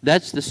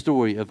 That's the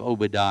story of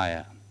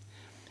Obadiah.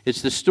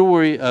 It's the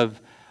story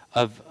of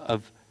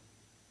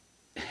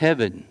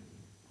heaven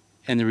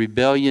and the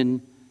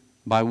rebellion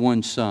by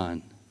one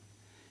son.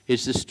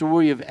 It's the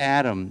story of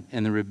Adam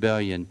and the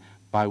rebellion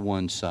by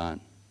one son.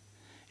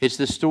 It's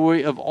the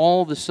story of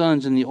all the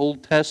sons in the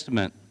Old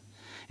Testament.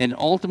 And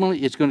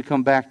ultimately, it's going to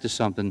come back to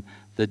something,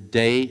 the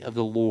day of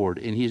the Lord.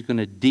 And he's going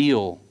to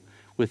deal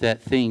with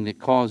that thing that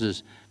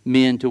causes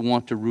men to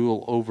want to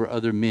rule over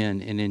other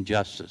men in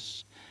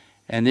injustice.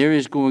 And there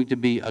is going to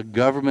be a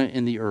government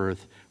in the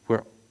earth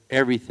where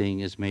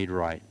everything is made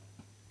right.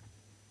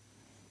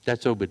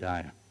 That's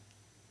Obadiah.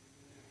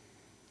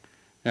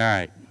 All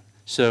right.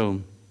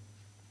 So,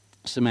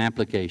 some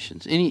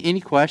applications.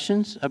 Any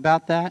questions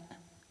about that?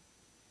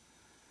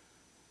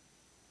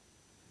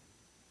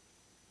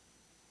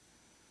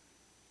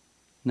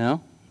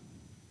 No?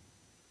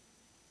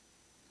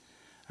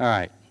 All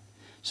right.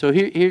 So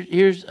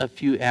here's a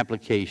few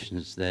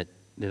applications that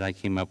I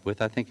came up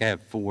with. I think I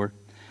have 4.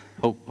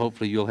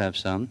 Hopefully you'll have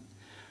some.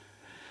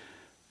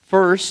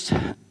 First,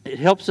 it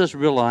helps us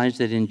realize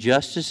that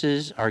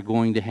injustices are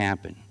going to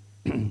happen.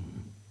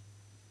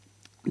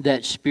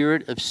 That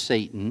spirit of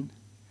Satan,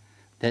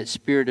 that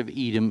spirit of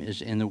Edom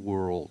is in the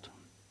world.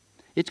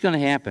 It's going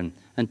to happen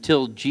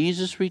until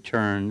Jesus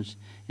returns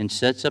and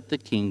sets up the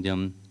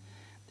kingdom.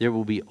 There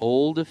will be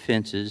old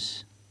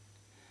offenses.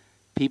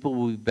 People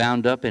will be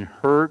bound up in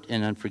hurt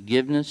and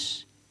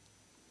unforgiveness,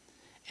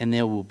 and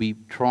they will be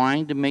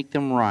trying to make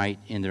them right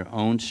in their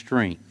own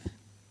strength,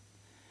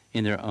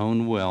 in their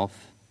own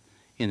wealth,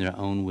 in their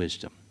own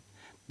wisdom.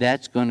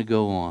 That's going to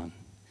go on.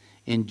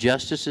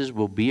 Injustices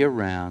will be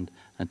around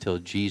until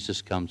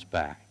Jesus comes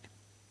back.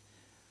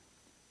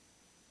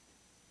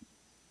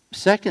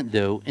 Second,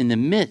 though, in the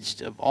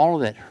midst of all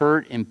of that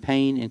hurt and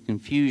pain and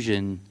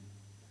confusion,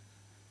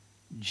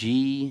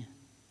 G-O-D,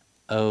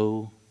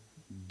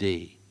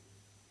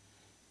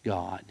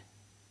 God.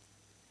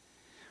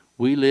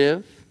 We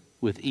live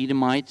with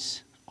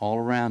Edomites all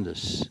around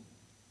us.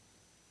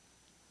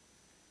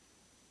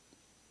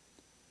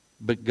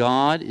 But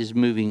God is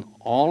moving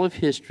all of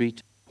history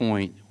to the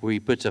point where he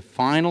puts a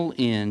final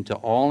end to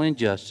all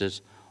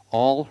injustice,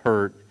 all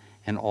hurt,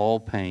 and all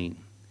pain.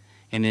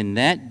 And in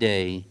that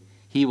day,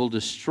 he will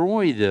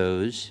destroy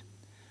those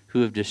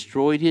who have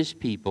destroyed his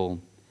people,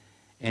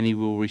 and he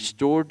will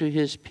restore to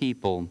his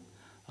people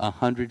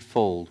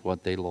 100-fold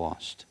what they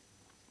lost.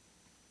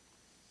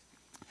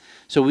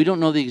 So we don't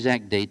know the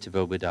exact dates of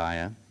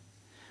Obadiah.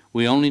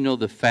 We only know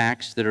the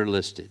facts that are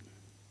listed.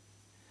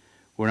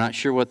 We're not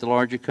sure what the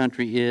larger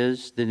country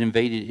is that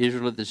invaded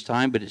Israel at this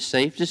time, but it's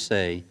safe to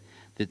say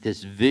that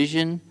this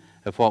vision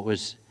of what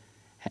was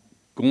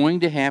going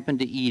to happen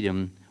to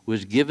Edom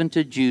was given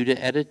to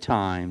Judah at a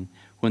time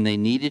when they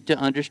needed to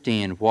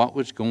understand what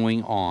was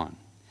going on.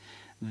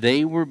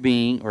 They were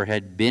being or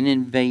had been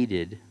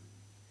invaded.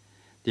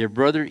 Their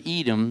brother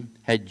Edom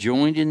had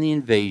joined in the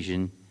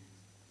invasion,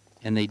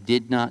 and they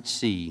did not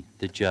see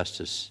the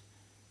justice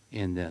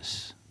in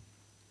this.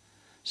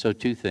 So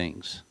 2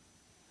 things.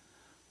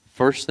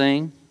 First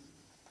thing,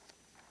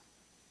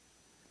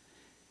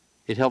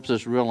 it helps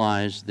us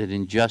realize that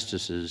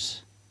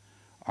injustices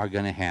are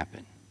going to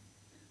happen.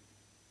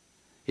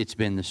 It's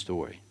been the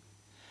story.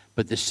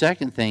 But the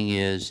second thing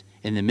is,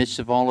 in the midst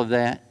of all of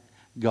that,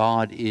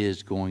 God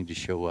is going to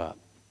show up.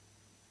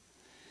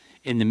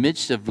 In the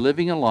midst of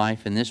living a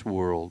life in this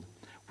world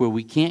where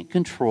we can't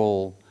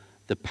control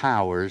the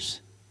powers,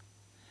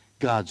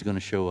 God's going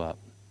to show up.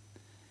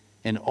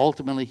 And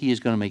ultimately, he is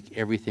going to make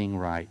everything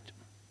right.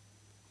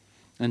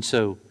 And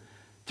so,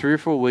 3 or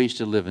 4 ways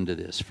to live into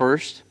this.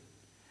 First,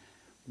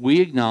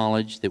 we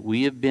acknowledge that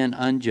we have been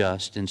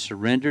unjust and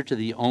surrender to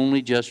the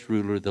only just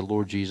ruler, the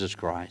Lord Jesus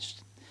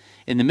Christ.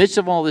 In the midst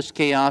of all this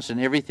chaos and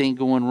everything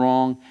going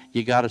wrong,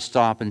 you got to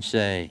stop and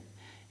say,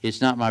 it's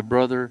not my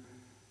brother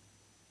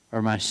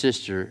or my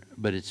sister,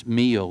 but it's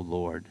me, O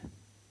Lord,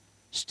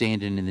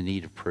 standing in the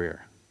need of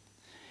prayer.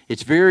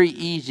 It's very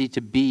easy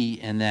to be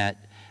in that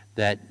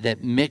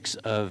mix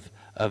of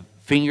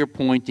finger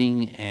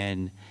pointing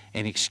and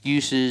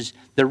excuses.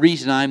 The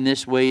reason I'm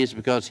this way is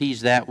because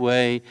he's that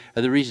way,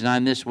 or the reason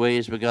I'm this way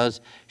is because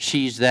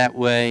she's that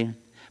way.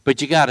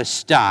 But you got to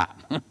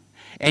stop,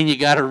 and you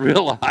got to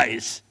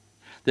realize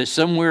that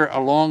somewhere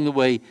along the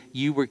way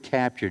you were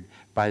captured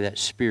by that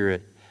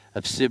spirit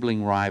of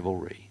sibling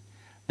rivalry,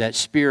 that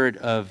spirit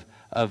of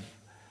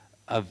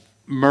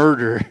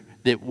murder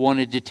that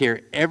wanted to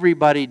tear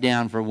everybody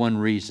down for one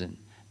reason,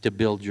 to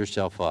build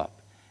yourself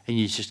up. And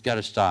you just got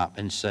to stop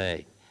and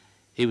say,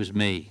 it was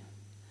me.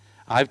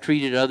 I've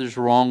treated others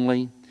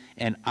wrongly,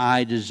 and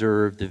I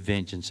deserve the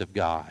vengeance of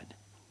God.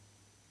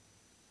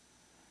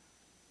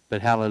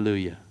 But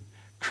hallelujah,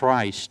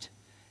 Christ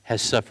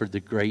has suffered the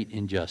great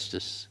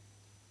injustice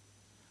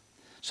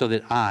so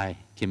that I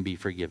can be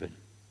forgiven.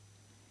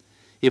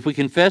 If we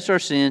confess our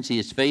sins, he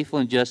is faithful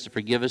and just to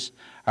forgive us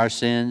our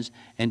sins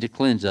and to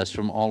cleanse us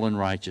from all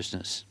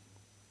unrighteousness.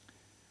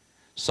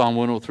 Psalm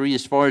 103,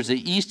 as far as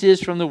the east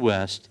is from the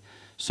west,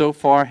 so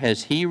far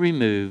has he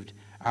removed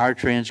our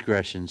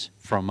transgressions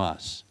from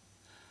us.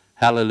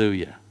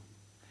 Hallelujah.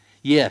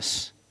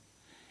 Yes,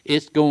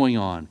 it's going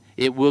on.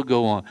 It will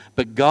go on.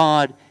 But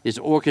God is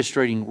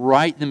orchestrating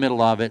right in the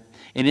middle of it,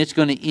 and it's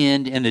going to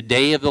end in the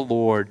day of the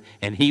Lord,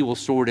 and he will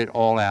sort it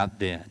all out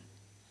then.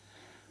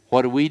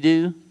 What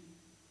do?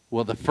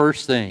 Well, the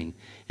first thing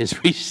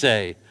is we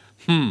say,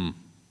 I'm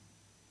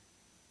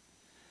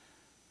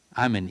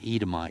an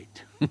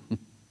Edomite,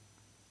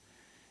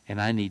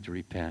 and I need to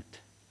repent,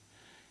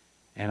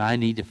 and I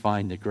need to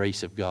find the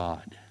grace of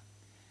God.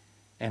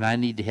 And I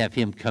need to have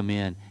him come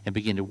in and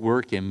begin to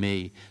work in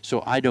me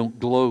so I don't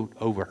gloat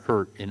over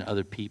hurt in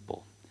other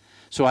people.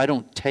 So I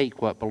don't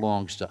take what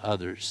belongs to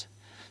others.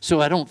 So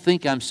I don't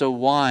think I'm so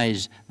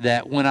wise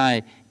that when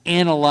I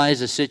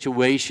analyze a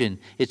situation,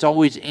 it's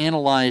always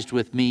analyzed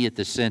with me at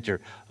the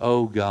center.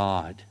 Oh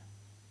God,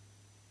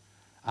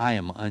 I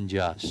am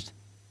unjust.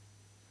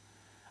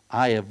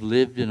 I have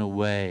lived in a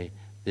way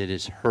that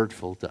is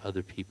hurtful to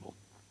other people.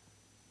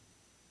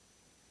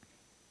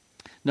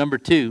 Number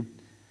 2,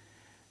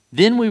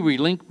 then we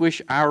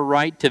relinquish our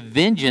right to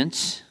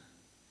vengeance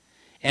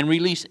and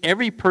release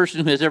every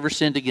person who has ever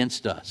sinned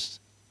against us.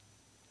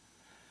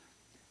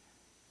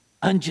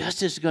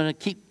 Injustice is going to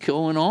keep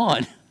going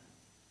on.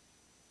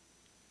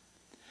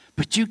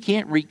 But you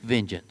can't wreak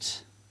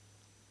vengeance.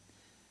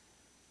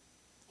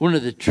 One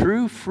of the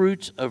true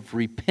fruits of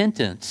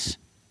repentance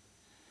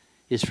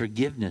is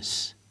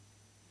forgiveness.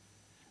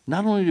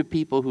 Not only to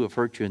people who have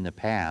hurt you in the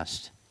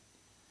past,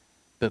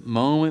 but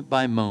moment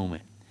by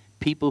moment.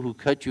 People who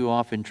cut you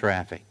off in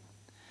traffic.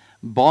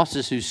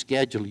 Bosses who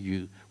schedule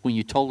you when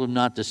you told them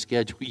not to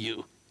schedule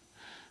you.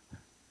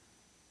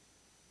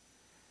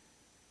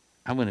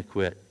 I'm going to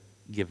quit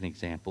giving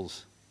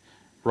examples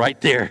right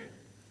there.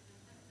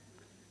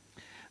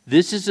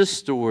 This is a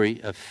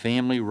story of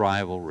family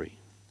rivalry.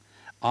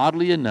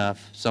 Oddly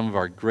enough, some of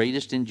our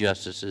greatest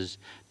injustices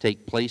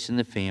take place in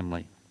the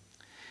family.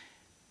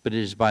 But it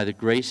is by the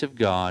grace of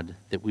God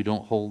that we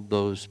don't hold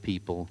those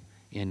people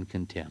in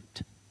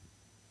contempt.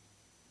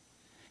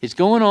 It's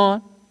going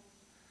on.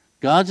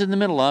 God's in the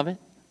middle of it.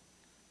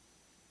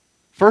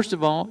 First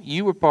of all,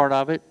 you were part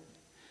of it.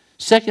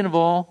 Second of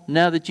all,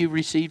 now that you've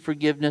received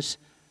forgiveness,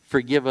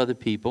 forgive other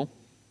people.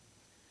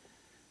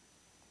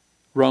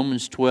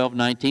 Romans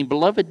 12:19,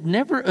 Beloved,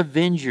 never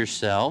avenge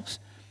yourselves,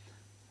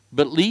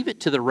 but leave it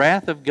to the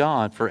wrath of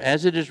God. For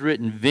as it is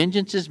written,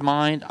 Vengeance is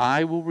mine,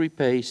 I will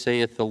repay,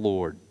 saith the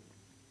Lord.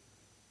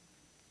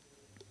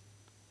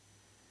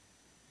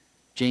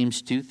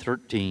 James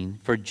 2:13,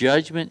 For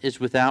judgment is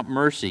without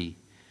mercy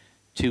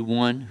to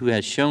one who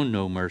has shown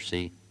no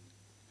mercy,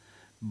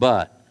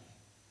 but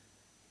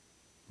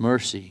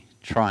mercy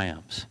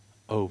triumphs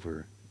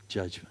over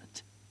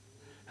judgment.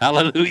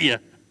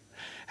 Hallelujah.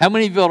 How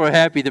many of you all are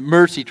happy that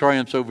mercy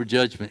triumphs over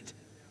judgment?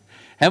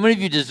 How many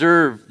of you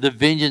deserve the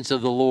vengeance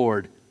of the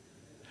Lord?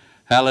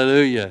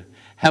 Hallelujah.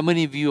 How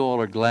many of you all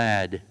are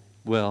glad?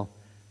 Well,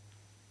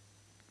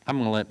 I'm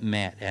going to let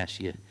Matt ask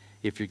you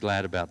if you're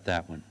glad about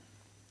that one.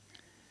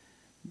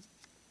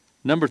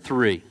 Number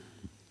 3,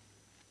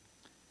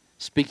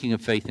 speaking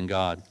of faith in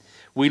God,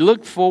 we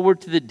look forward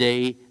to the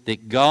day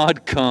that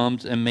God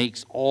comes and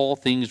makes all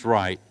things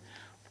right.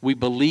 We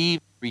believe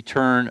the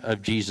return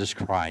of Jesus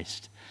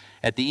Christ.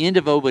 At the end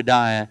of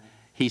Obadiah,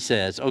 he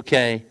says,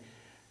 okay,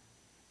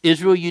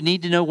 Israel, you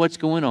need to know what's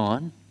going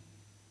on.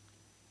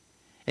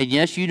 And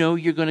yes, you know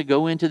you're going to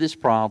go into this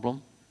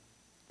problem.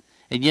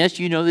 And yes,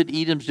 you know that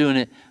Edom's doing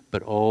it.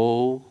 But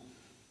oh,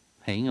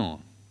 hang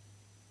on.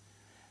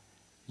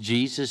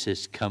 Jesus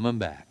is coming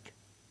back.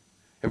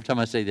 Every time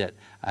I say that,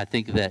 I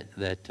think of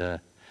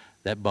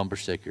that bumper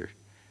sticker.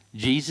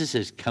 Jesus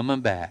is coming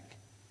back,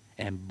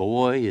 and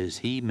boy, is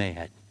he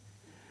mad.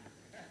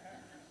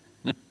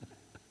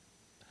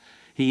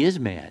 He is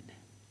mad.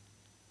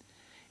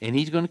 And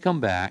he's going to come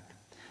back.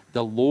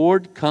 The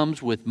Lord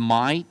comes with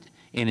might,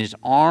 and his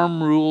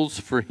arm rules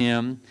for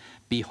him.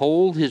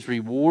 Behold, his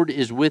reward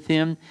is with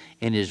him,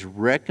 and his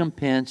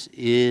recompense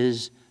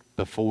is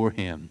before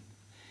him.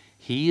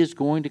 He is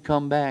going to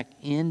come back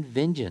in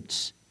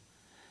vengeance.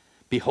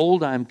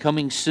 Behold, I am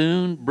coming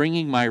soon,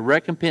 bringing my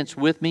recompense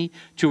with me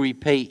to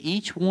repay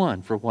each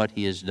one for what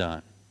he has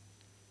done.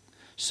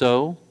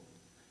 So,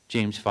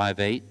 James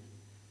 5:8,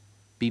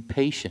 be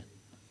patient.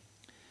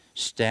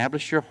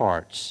 Establish your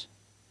hearts,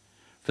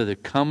 for the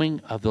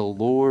coming of the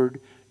Lord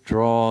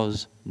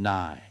draws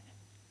nigh.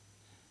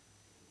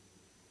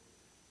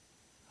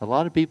 A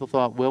lot of people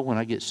thought, well, when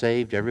I get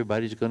saved,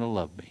 everybody's going to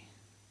love me.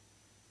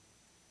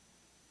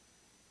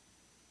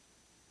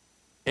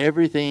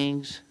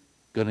 Everything's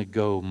going to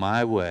go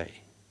my way.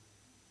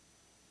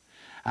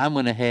 I'm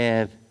going to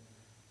have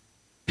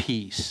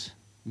peace,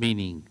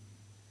 meaning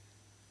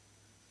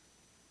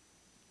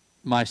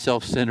my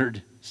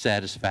self-centered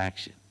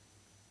satisfaction.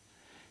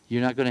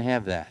 You're not going to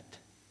have that.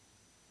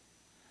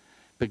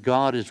 But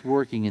God is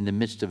working in the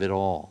midst of it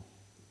all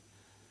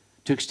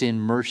to extend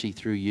mercy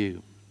through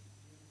you,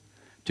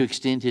 to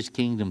extend His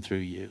kingdom through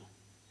you.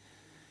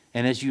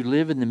 And as you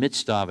live in the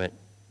midst of it,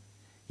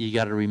 you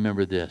got to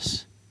remember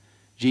this.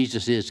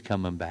 Jesus is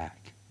coming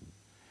back.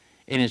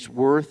 And it's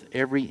worth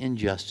every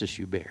injustice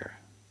you bear.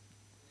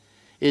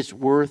 It's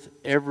worth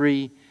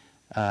every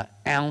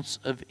ounce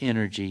of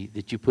energy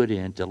that you put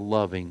into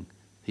loving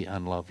the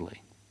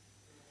unlovely.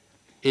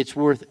 It's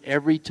worth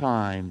every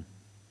time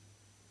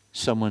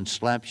someone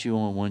slaps you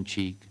on one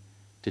cheek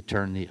to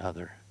turn the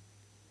other.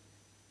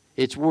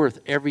 It's worth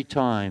every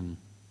time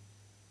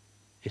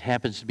it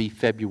happens to be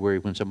February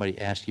when somebody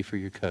asks you for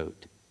your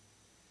coat.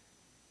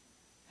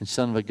 And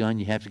son of a gun,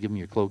 you have to give them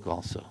your cloak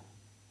also.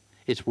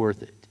 It's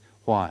worth it.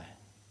 Why?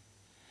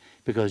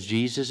 Because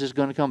Jesus is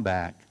going to come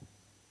back.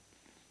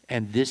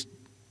 And this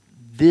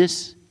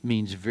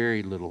means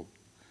very little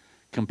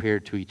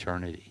compared to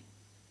eternity.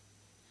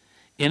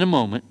 In a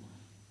moment,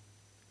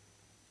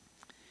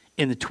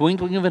 in the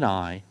twinkling of an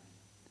eye,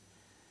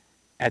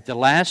 at the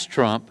last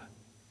trump,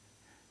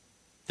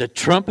 the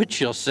trumpet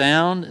shall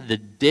sound, the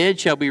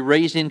dead shall be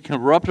raised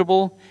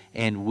incorruptible,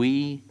 and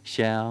we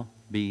shall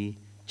be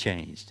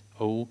changed.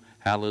 Oh,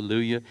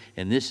 hallelujah.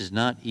 And this is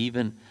not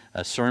even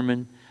a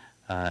sermon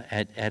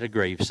at a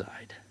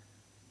graveside.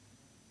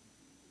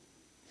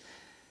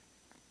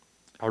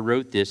 I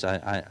wrote this.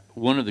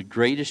 One of the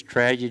greatest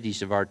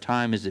tragedies of our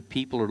time is that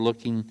people are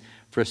looking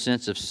for a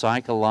sense of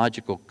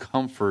psychological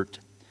comfort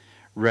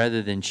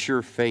rather than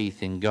sure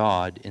faith in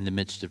God in the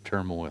midst of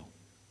turmoil.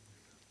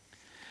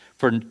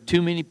 For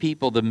too many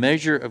people, the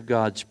measure of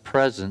God's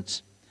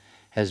presence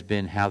has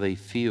been how they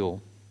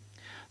feel.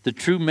 The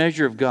true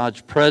measure of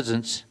God's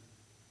presence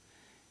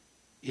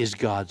is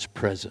God's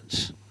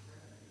presence.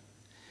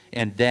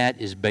 And that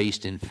is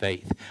based in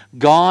faith.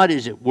 God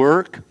is at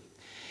work.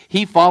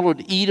 He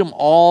followed Edom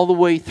all the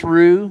way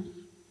through.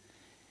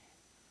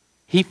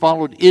 He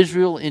followed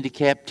Israel into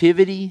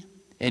captivity,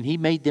 and He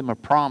made them a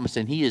promise,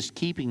 and He is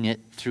keeping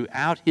it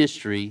throughout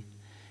history,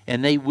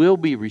 and they will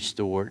be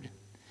restored,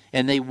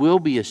 and they will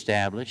be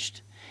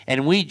established,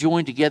 and we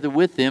join together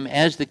with them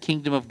as the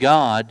kingdom of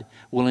God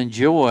will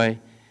enjoy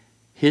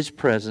His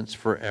presence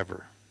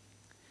forever.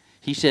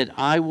 He said,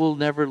 I will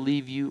never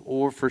leave you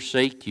or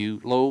forsake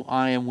you. Lo,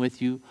 I am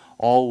with you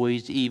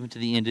always, even to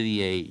the end of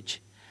the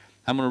age.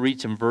 I'm going to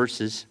read some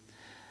verses.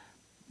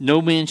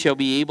 No man shall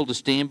be able to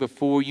stand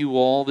before you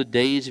all the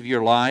days of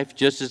your life.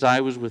 Just as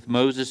I was with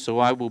Moses, so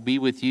I will be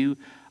with you.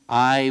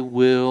 I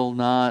will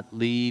not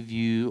leave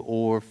you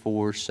or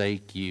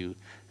forsake you.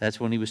 That's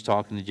when he was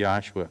talking to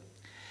Joshua.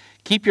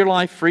 Keep your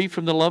life free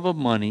from the love of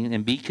money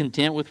and be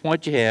content with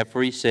what you have.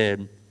 For he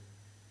said,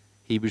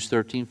 Hebrews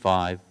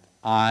 13:5,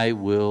 I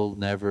will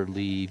never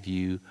leave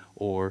you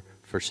or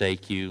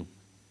forsake you.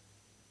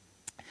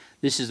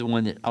 This is the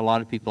one that a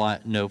lot of people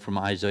know from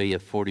Isaiah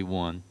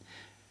 41.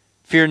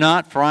 Fear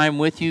not, for I am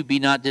with you. Be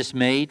not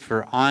dismayed,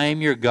 for I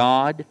am your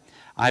God.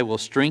 I will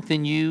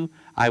strengthen you.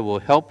 I will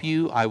help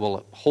you. I will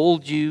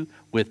uphold you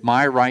with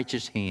my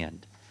righteous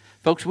hand.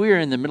 Folks, we are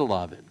in the middle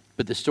of it,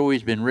 but the story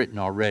has been written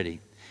already.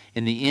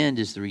 And the end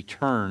is the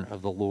return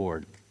of the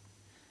Lord.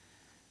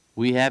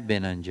 We have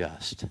been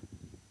unjust,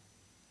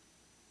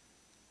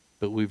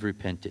 but we've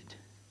repented.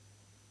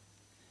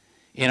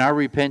 In our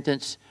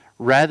repentance,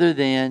 rather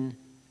than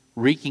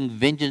wreaking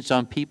vengeance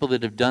on people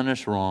that have done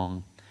us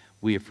wrong,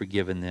 we have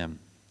forgiven them.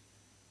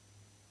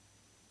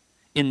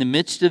 In the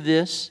midst of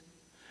this,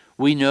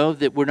 we know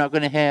that we're not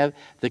going to have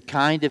the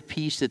kind of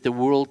peace that the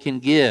world can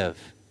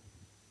give.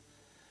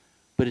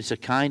 But it's a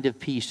kind of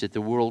peace that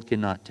the world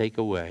cannot take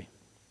away.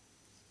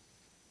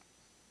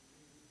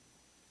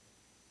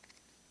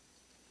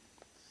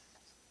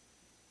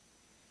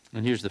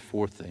 And here's the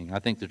fourth thing. I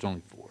think there's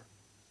only four.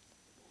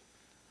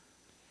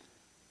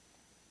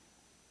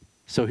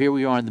 So here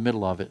we are in the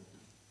middle of it.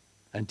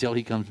 Until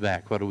He comes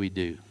back, what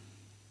do?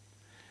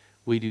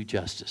 We do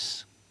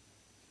justice.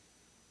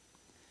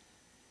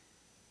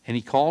 And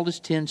He called His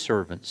 10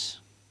 servants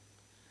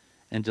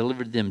and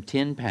delivered them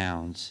 10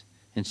 pounds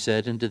and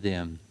said unto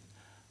them,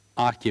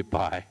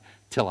 occupy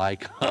till I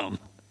come.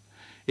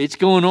 It's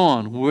going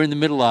on. We're in the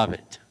middle of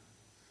it.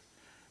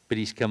 But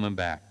He's coming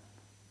back.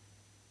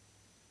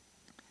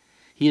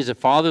 He is a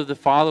father of the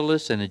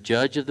fatherless and a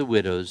judge of the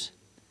widows.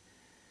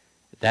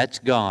 That's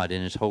God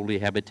in His holy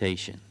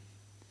habitation.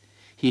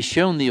 He has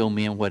shown thee, O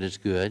man, what is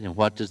good, and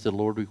what does the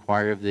Lord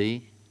require of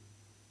thee?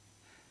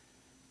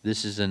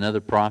 This is another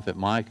prophet,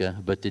 Micah,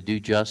 but to do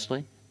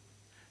justly,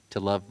 to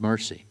love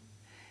mercy,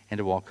 and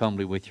to walk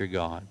humbly with your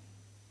God.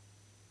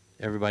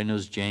 Everybody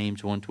knows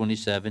James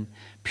 1:27.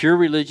 Pure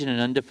religion and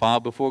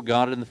undefiled before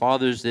God and the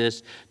Father is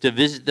this, to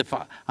visit the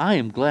Father. I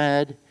am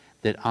glad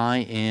that I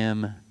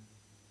am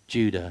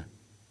Judah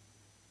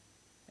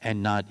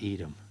and not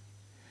Edom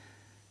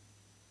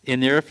in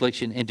their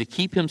affliction, and to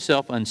keep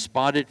himself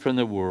unspotted from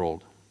the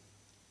world.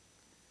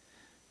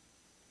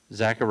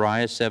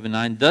 Zechariah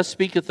 7:9. Thus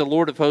speaketh the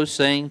Lord of hosts,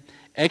 saying,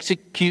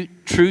 execute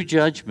true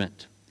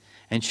judgment,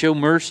 and show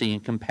mercy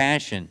and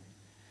compassion,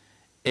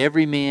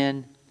 every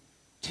man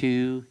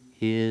to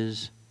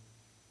his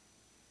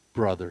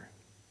brother.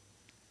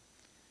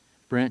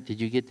 Brent,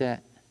 did you get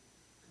that?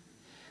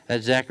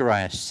 That's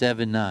Zechariah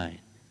 7:9.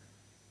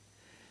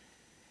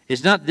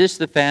 Is not this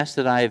the fast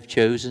that I have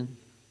chosen?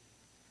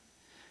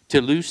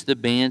 To loose the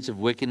bands of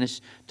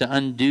wickedness, to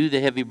undo the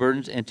heavy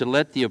burdens, and to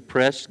let the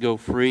oppressed go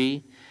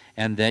free,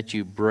 and that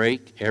you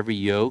break every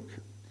yoke?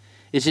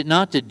 Is it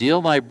not to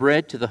deal thy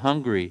bread to the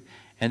hungry,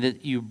 and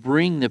that you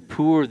bring the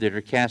poor that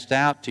are cast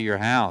out to your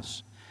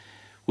house?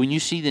 When you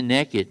see the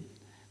naked,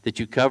 that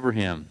you cover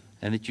him,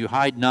 and that you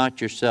hide not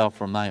yourself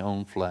from thy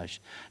own flesh.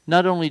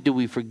 Not only do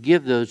we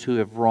forgive those who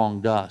have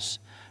wronged us,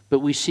 but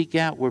we seek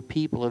out where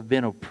people have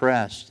been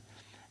oppressed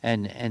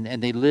and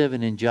they live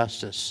in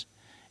injustice.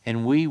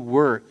 And we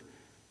work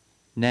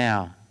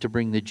now to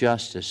bring the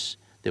justice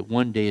that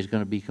one day is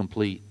going to be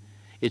complete.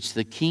 It's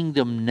the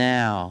kingdom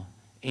now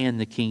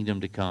and the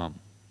kingdom to come.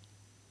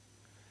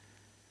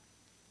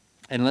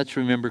 And let's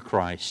remember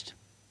Christ.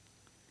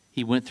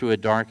 He went through a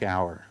dark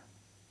hour.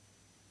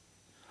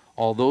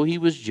 Although he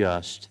was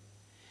just,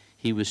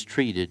 he was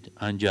treated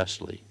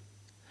unjustly.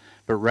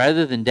 But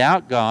rather than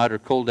doubt God or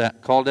called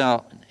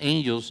out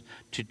angels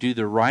to do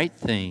the right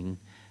thing,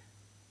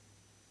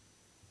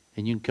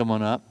 and you can come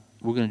on up,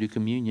 we're going to do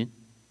communion.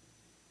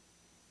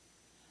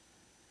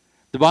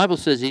 The Bible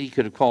says that he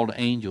could have called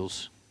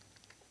angels.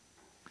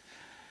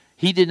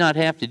 He did not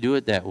have to do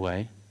it that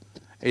way.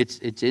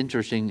 It's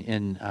interesting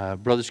in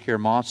Brothers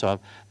Karamazov,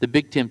 the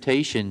big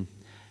temptation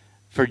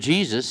for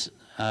Jesus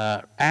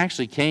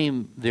actually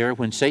came there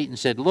when Satan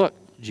said, look,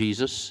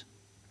 Jesus,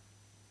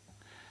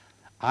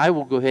 I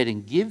will go ahead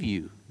and give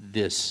you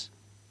this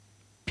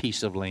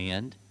piece of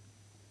land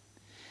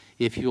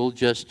if you'll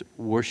just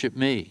worship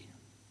me.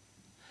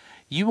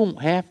 You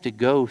won't have to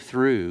go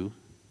through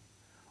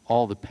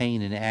all the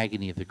pain and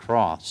agony of the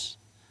cross,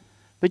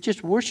 but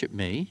just worship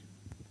me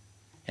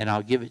and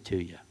I'll give it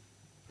to you.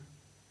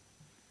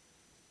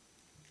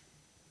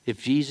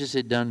 If Jesus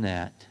had done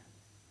that,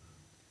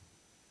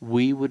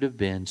 we would have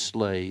been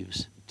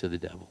slaves to the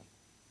devil.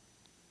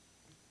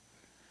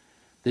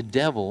 The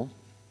devil,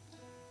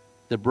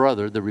 the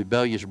brother, the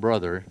rebellious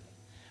brother,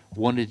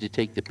 wanted to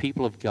take the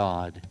people of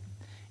God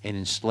and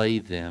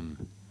enslave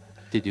them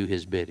to do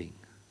his bidding.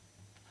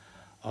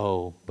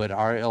 Oh, but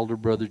our elder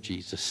brother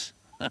Jesus.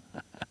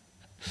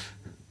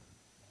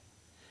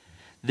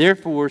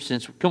 Therefore,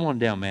 come on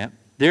down, Matt.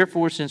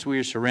 Therefore, since we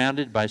are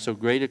surrounded by so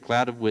great a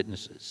cloud of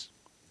witnesses,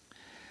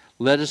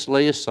 let us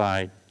lay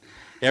aside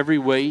every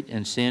weight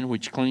and sin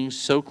which clings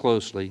so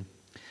closely,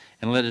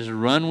 and let us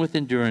run with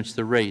endurance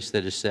the race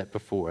that is set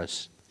before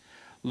us,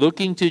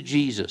 looking to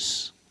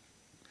Jesus,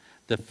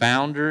 the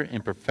founder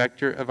and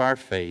perfecter of our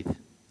faith,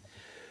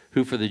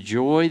 who for the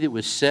joy that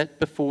was set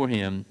before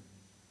him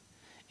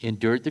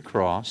endured the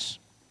cross,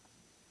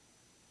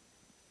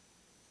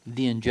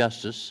 the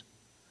injustice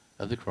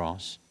of the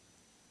cross,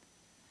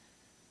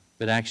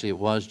 but actually it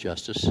was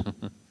justice,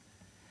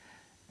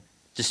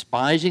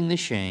 despising the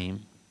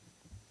shame,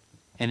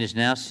 and is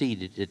now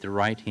seated at the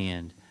right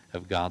hand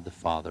of God the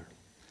Father.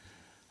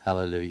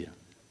 Hallelujah.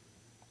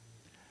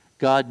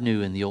 God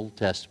knew in the Old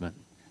Testament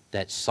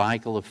that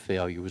cycle of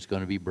failure was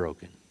going to be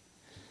broken.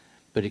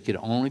 But it could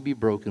only be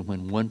broken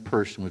when one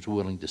person was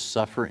willing to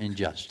suffer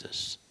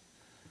injustice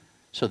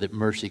so that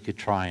mercy could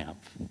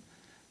triumph.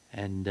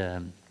 And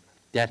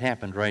that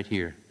happened right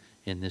here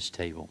in this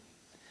table.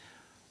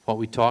 What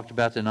we talked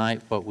about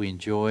tonight, what we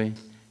enjoy,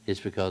 is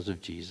because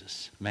of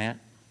Jesus. Matt?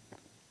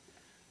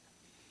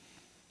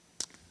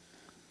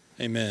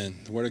 Amen.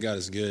 The Word of God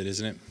is good,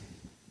 isn't it?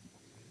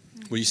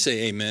 Will you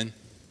say amen?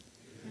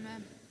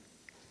 Amen.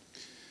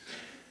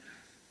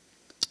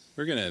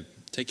 We're going to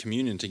take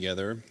communion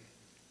together,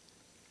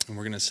 and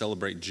we're going to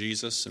celebrate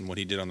Jesus and what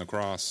he did on the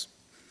cross.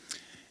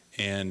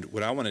 And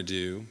what I want to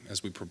do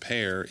as we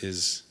prepare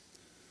is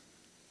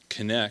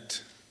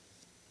connect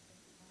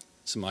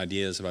some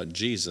ideas about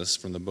Jesus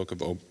from the book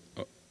of,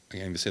 I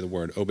can't even say the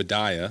word,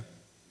 Obadiah,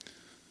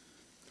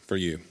 for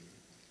you.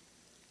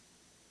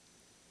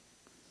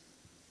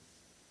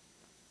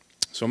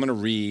 So I'm going to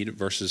read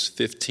verses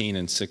 15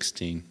 and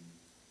 16.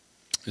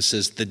 It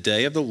says, "The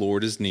day of the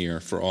Lord is near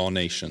for all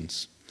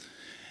nations.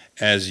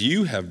 As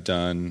you have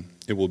done,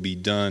 it will be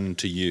done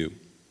to you.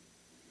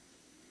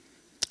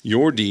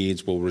 Your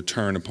deeds will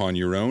return upon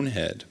your own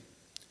head.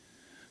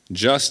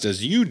 Just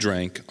as you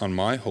drank on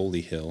my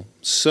holy hill,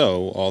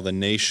 so all the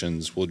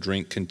nations will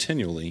drink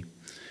continually,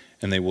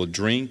 and they will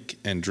drink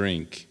and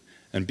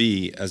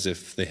be as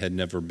if they had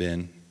never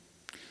been."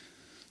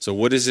 So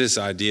what is this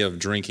idea of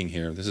drinking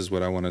here? This is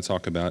what I want to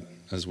talk about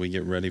as we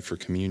get ready for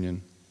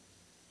communion.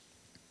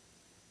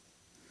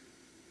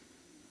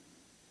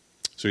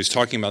 So he's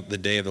talking about the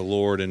day of the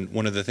Lord, and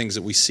one of the things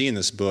that we see in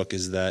this book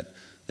is that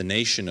the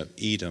nation of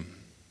Edom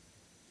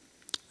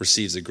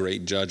receives a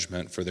great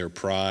judgment for their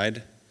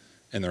pride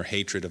and their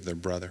hatred of their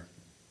brother.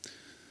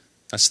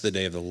 That's the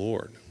day of the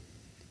Lord.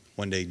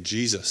 One day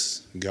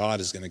Jesus, God,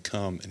 is going to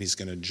come and he's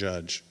going to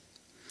judge.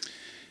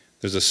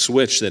 There's a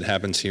switch that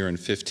happens here in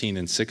 15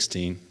 and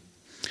 16.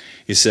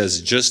 He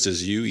says, just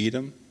as you,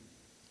 Edom,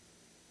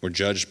 were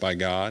judged by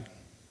God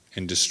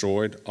and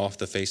destroyed off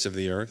the face of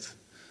the earth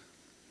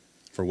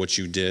for what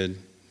you did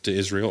to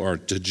Israel or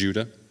to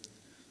Judah,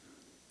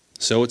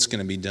 so it's going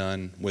to be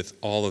done with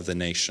all of the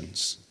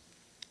nations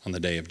on the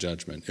day of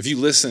judgment. If you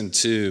listen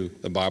to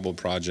the Bible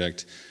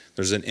Project,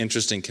 there's an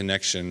interesting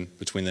connection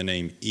between the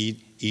name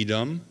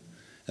Edom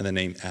and the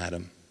name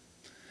Adam.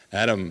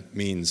 Adam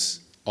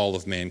means all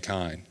of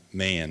mankind,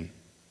 man.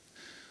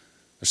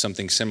 There's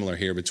something similar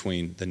here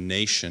between the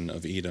nation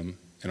of Edom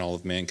and all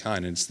of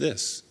mankind, and it's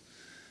this,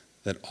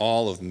 that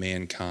all of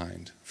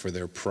mankind, for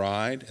their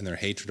pride and their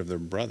hatred of their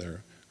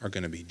brother, are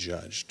going to be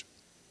judged.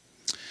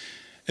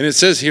 And it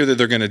says here that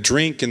they're going to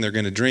drink and they're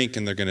going to drink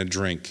and they're going to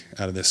drink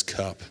out of this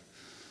cup.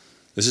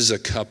 This is a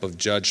cup of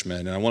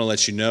judgment. And I want to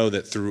let you know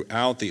that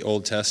throughout the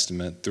Old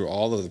Testament, through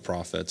all of the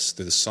prophets,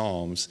 through the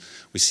Psalms,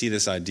 we see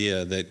this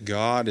idea that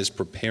God is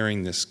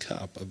preparing this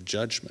cup of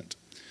judgment.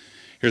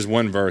 Here's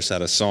one verse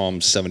out of Psalm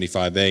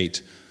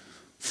 75:8.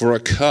 For a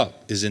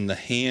cup is in the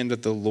hand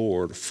of the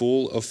Lord,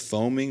 full of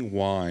foaming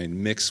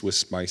wine mixed with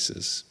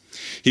spices.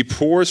 He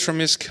pours from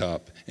his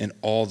cup, and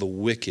all the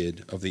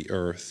wicked of the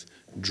earth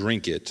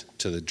drink it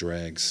to the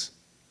dregs.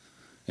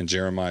 In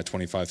Jeremiah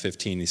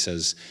 25:15, he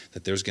says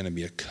that there's going to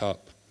be a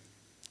cup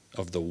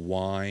of the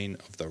wine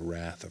of the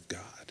wrath of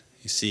God.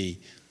 You see,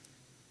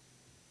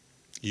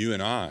 you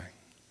and I,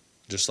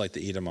 just like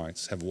the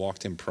Edomites, have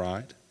walked in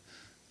pride,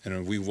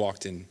 and we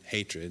walked in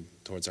hatred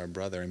towards our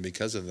brother. And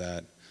because of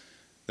that,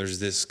 there's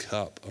this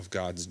cup of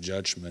God's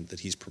judgment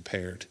that he's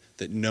prepared,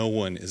 that no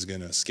one is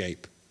going to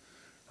escape,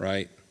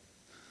 right?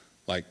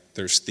 Like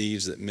there's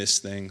thieves that miss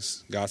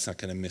things. God's not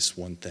going to miss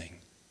one thing.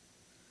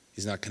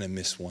 He's not going to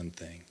miss one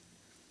thing.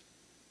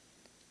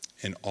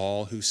 And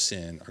all who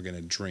sin are going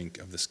to drink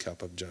of this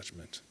cup of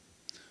judgment.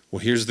 Well,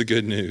 here's the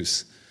good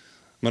news.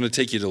 I'm going to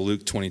take you to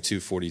Luke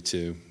 22:42.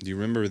 Do you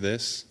remember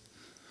this?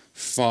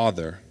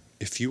 Father,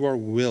 if you are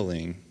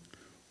willing,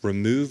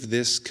 remove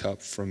this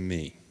cup from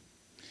me.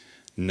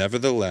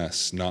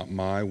 Nevertheless, not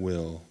my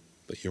will,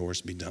 but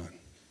yours be done.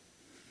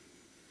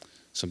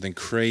 Something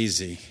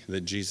crazy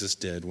that Jesus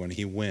did when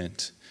he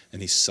went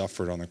and he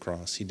suffered on the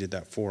cross. He did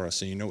that for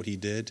us. And you know what he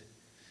did?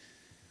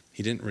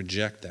 He didn't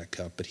reject that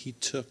cup, but he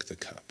took the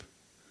cup.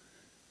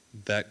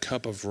 That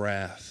cup of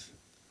wrath,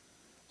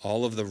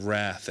 all of the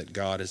wrath that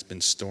God has been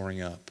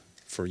storing up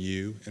for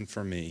you and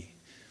for me,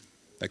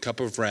 that cup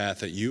of wrath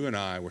that you and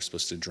I were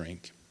supposed to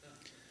drink.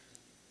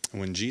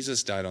 And when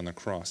Jesus died on the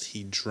cross,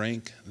 he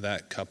drank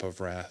that cup of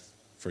wrath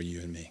for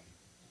you and me.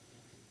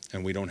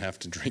 And we don't have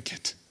to drink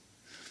it.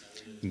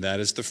 And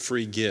that is the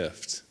free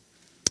gift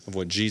of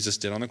what Jesus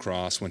did on the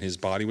cross when his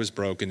body was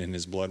broken and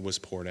his blood was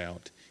poured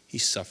out. He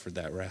suffered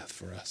that wrath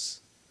for us.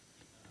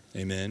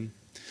 Amen.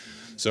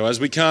 So as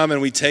we come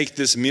and we take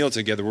this meal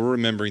together, we're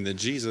remembering that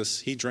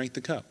Jesus, he drank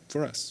the cup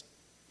for us.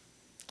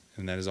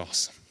 And that is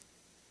awesome.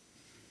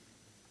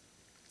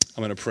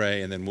 I'm going to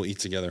pray and then we'll eat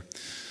together.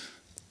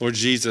 Lord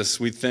Jesus,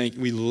 we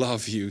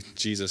love you,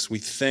 Jesus. We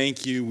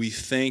thank you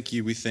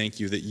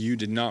that you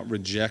did not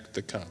reject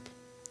the cup,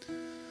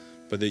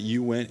 but that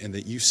you went and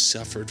that you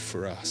suffered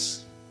for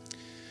us.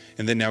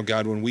 And then now,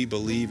 God, when we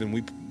believe and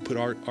we put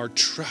our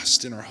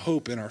trust and our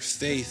hope and our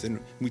faith and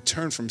we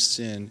turn from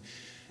sin,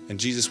 and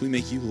Jesus, we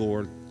make you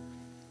Lord,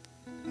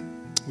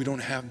 we don't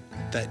have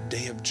that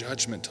day of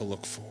judgment to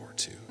look forward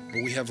to,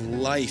 but we have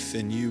life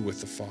in you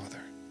with the Father.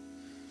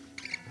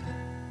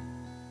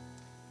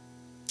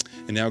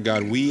 And now,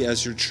 God, we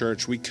as your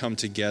church, we come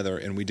together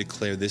and we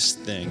declare this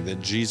thing,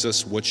 that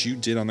Jesus, what you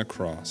did on the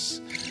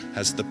cross,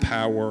 has the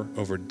power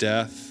over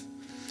death,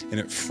 and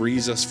it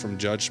frees us from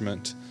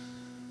judgment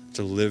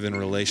to live in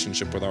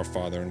relationship with our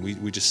Father. And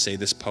we just say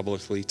this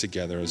publicly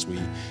together as we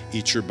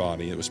eat your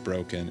body that was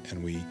broken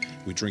and we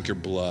drink your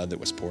blood that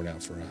was poured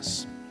out for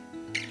us.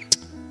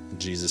 In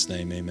Jesus'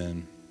 name,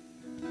 amen.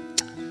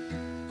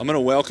 I'm going to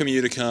welcome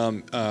you to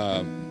come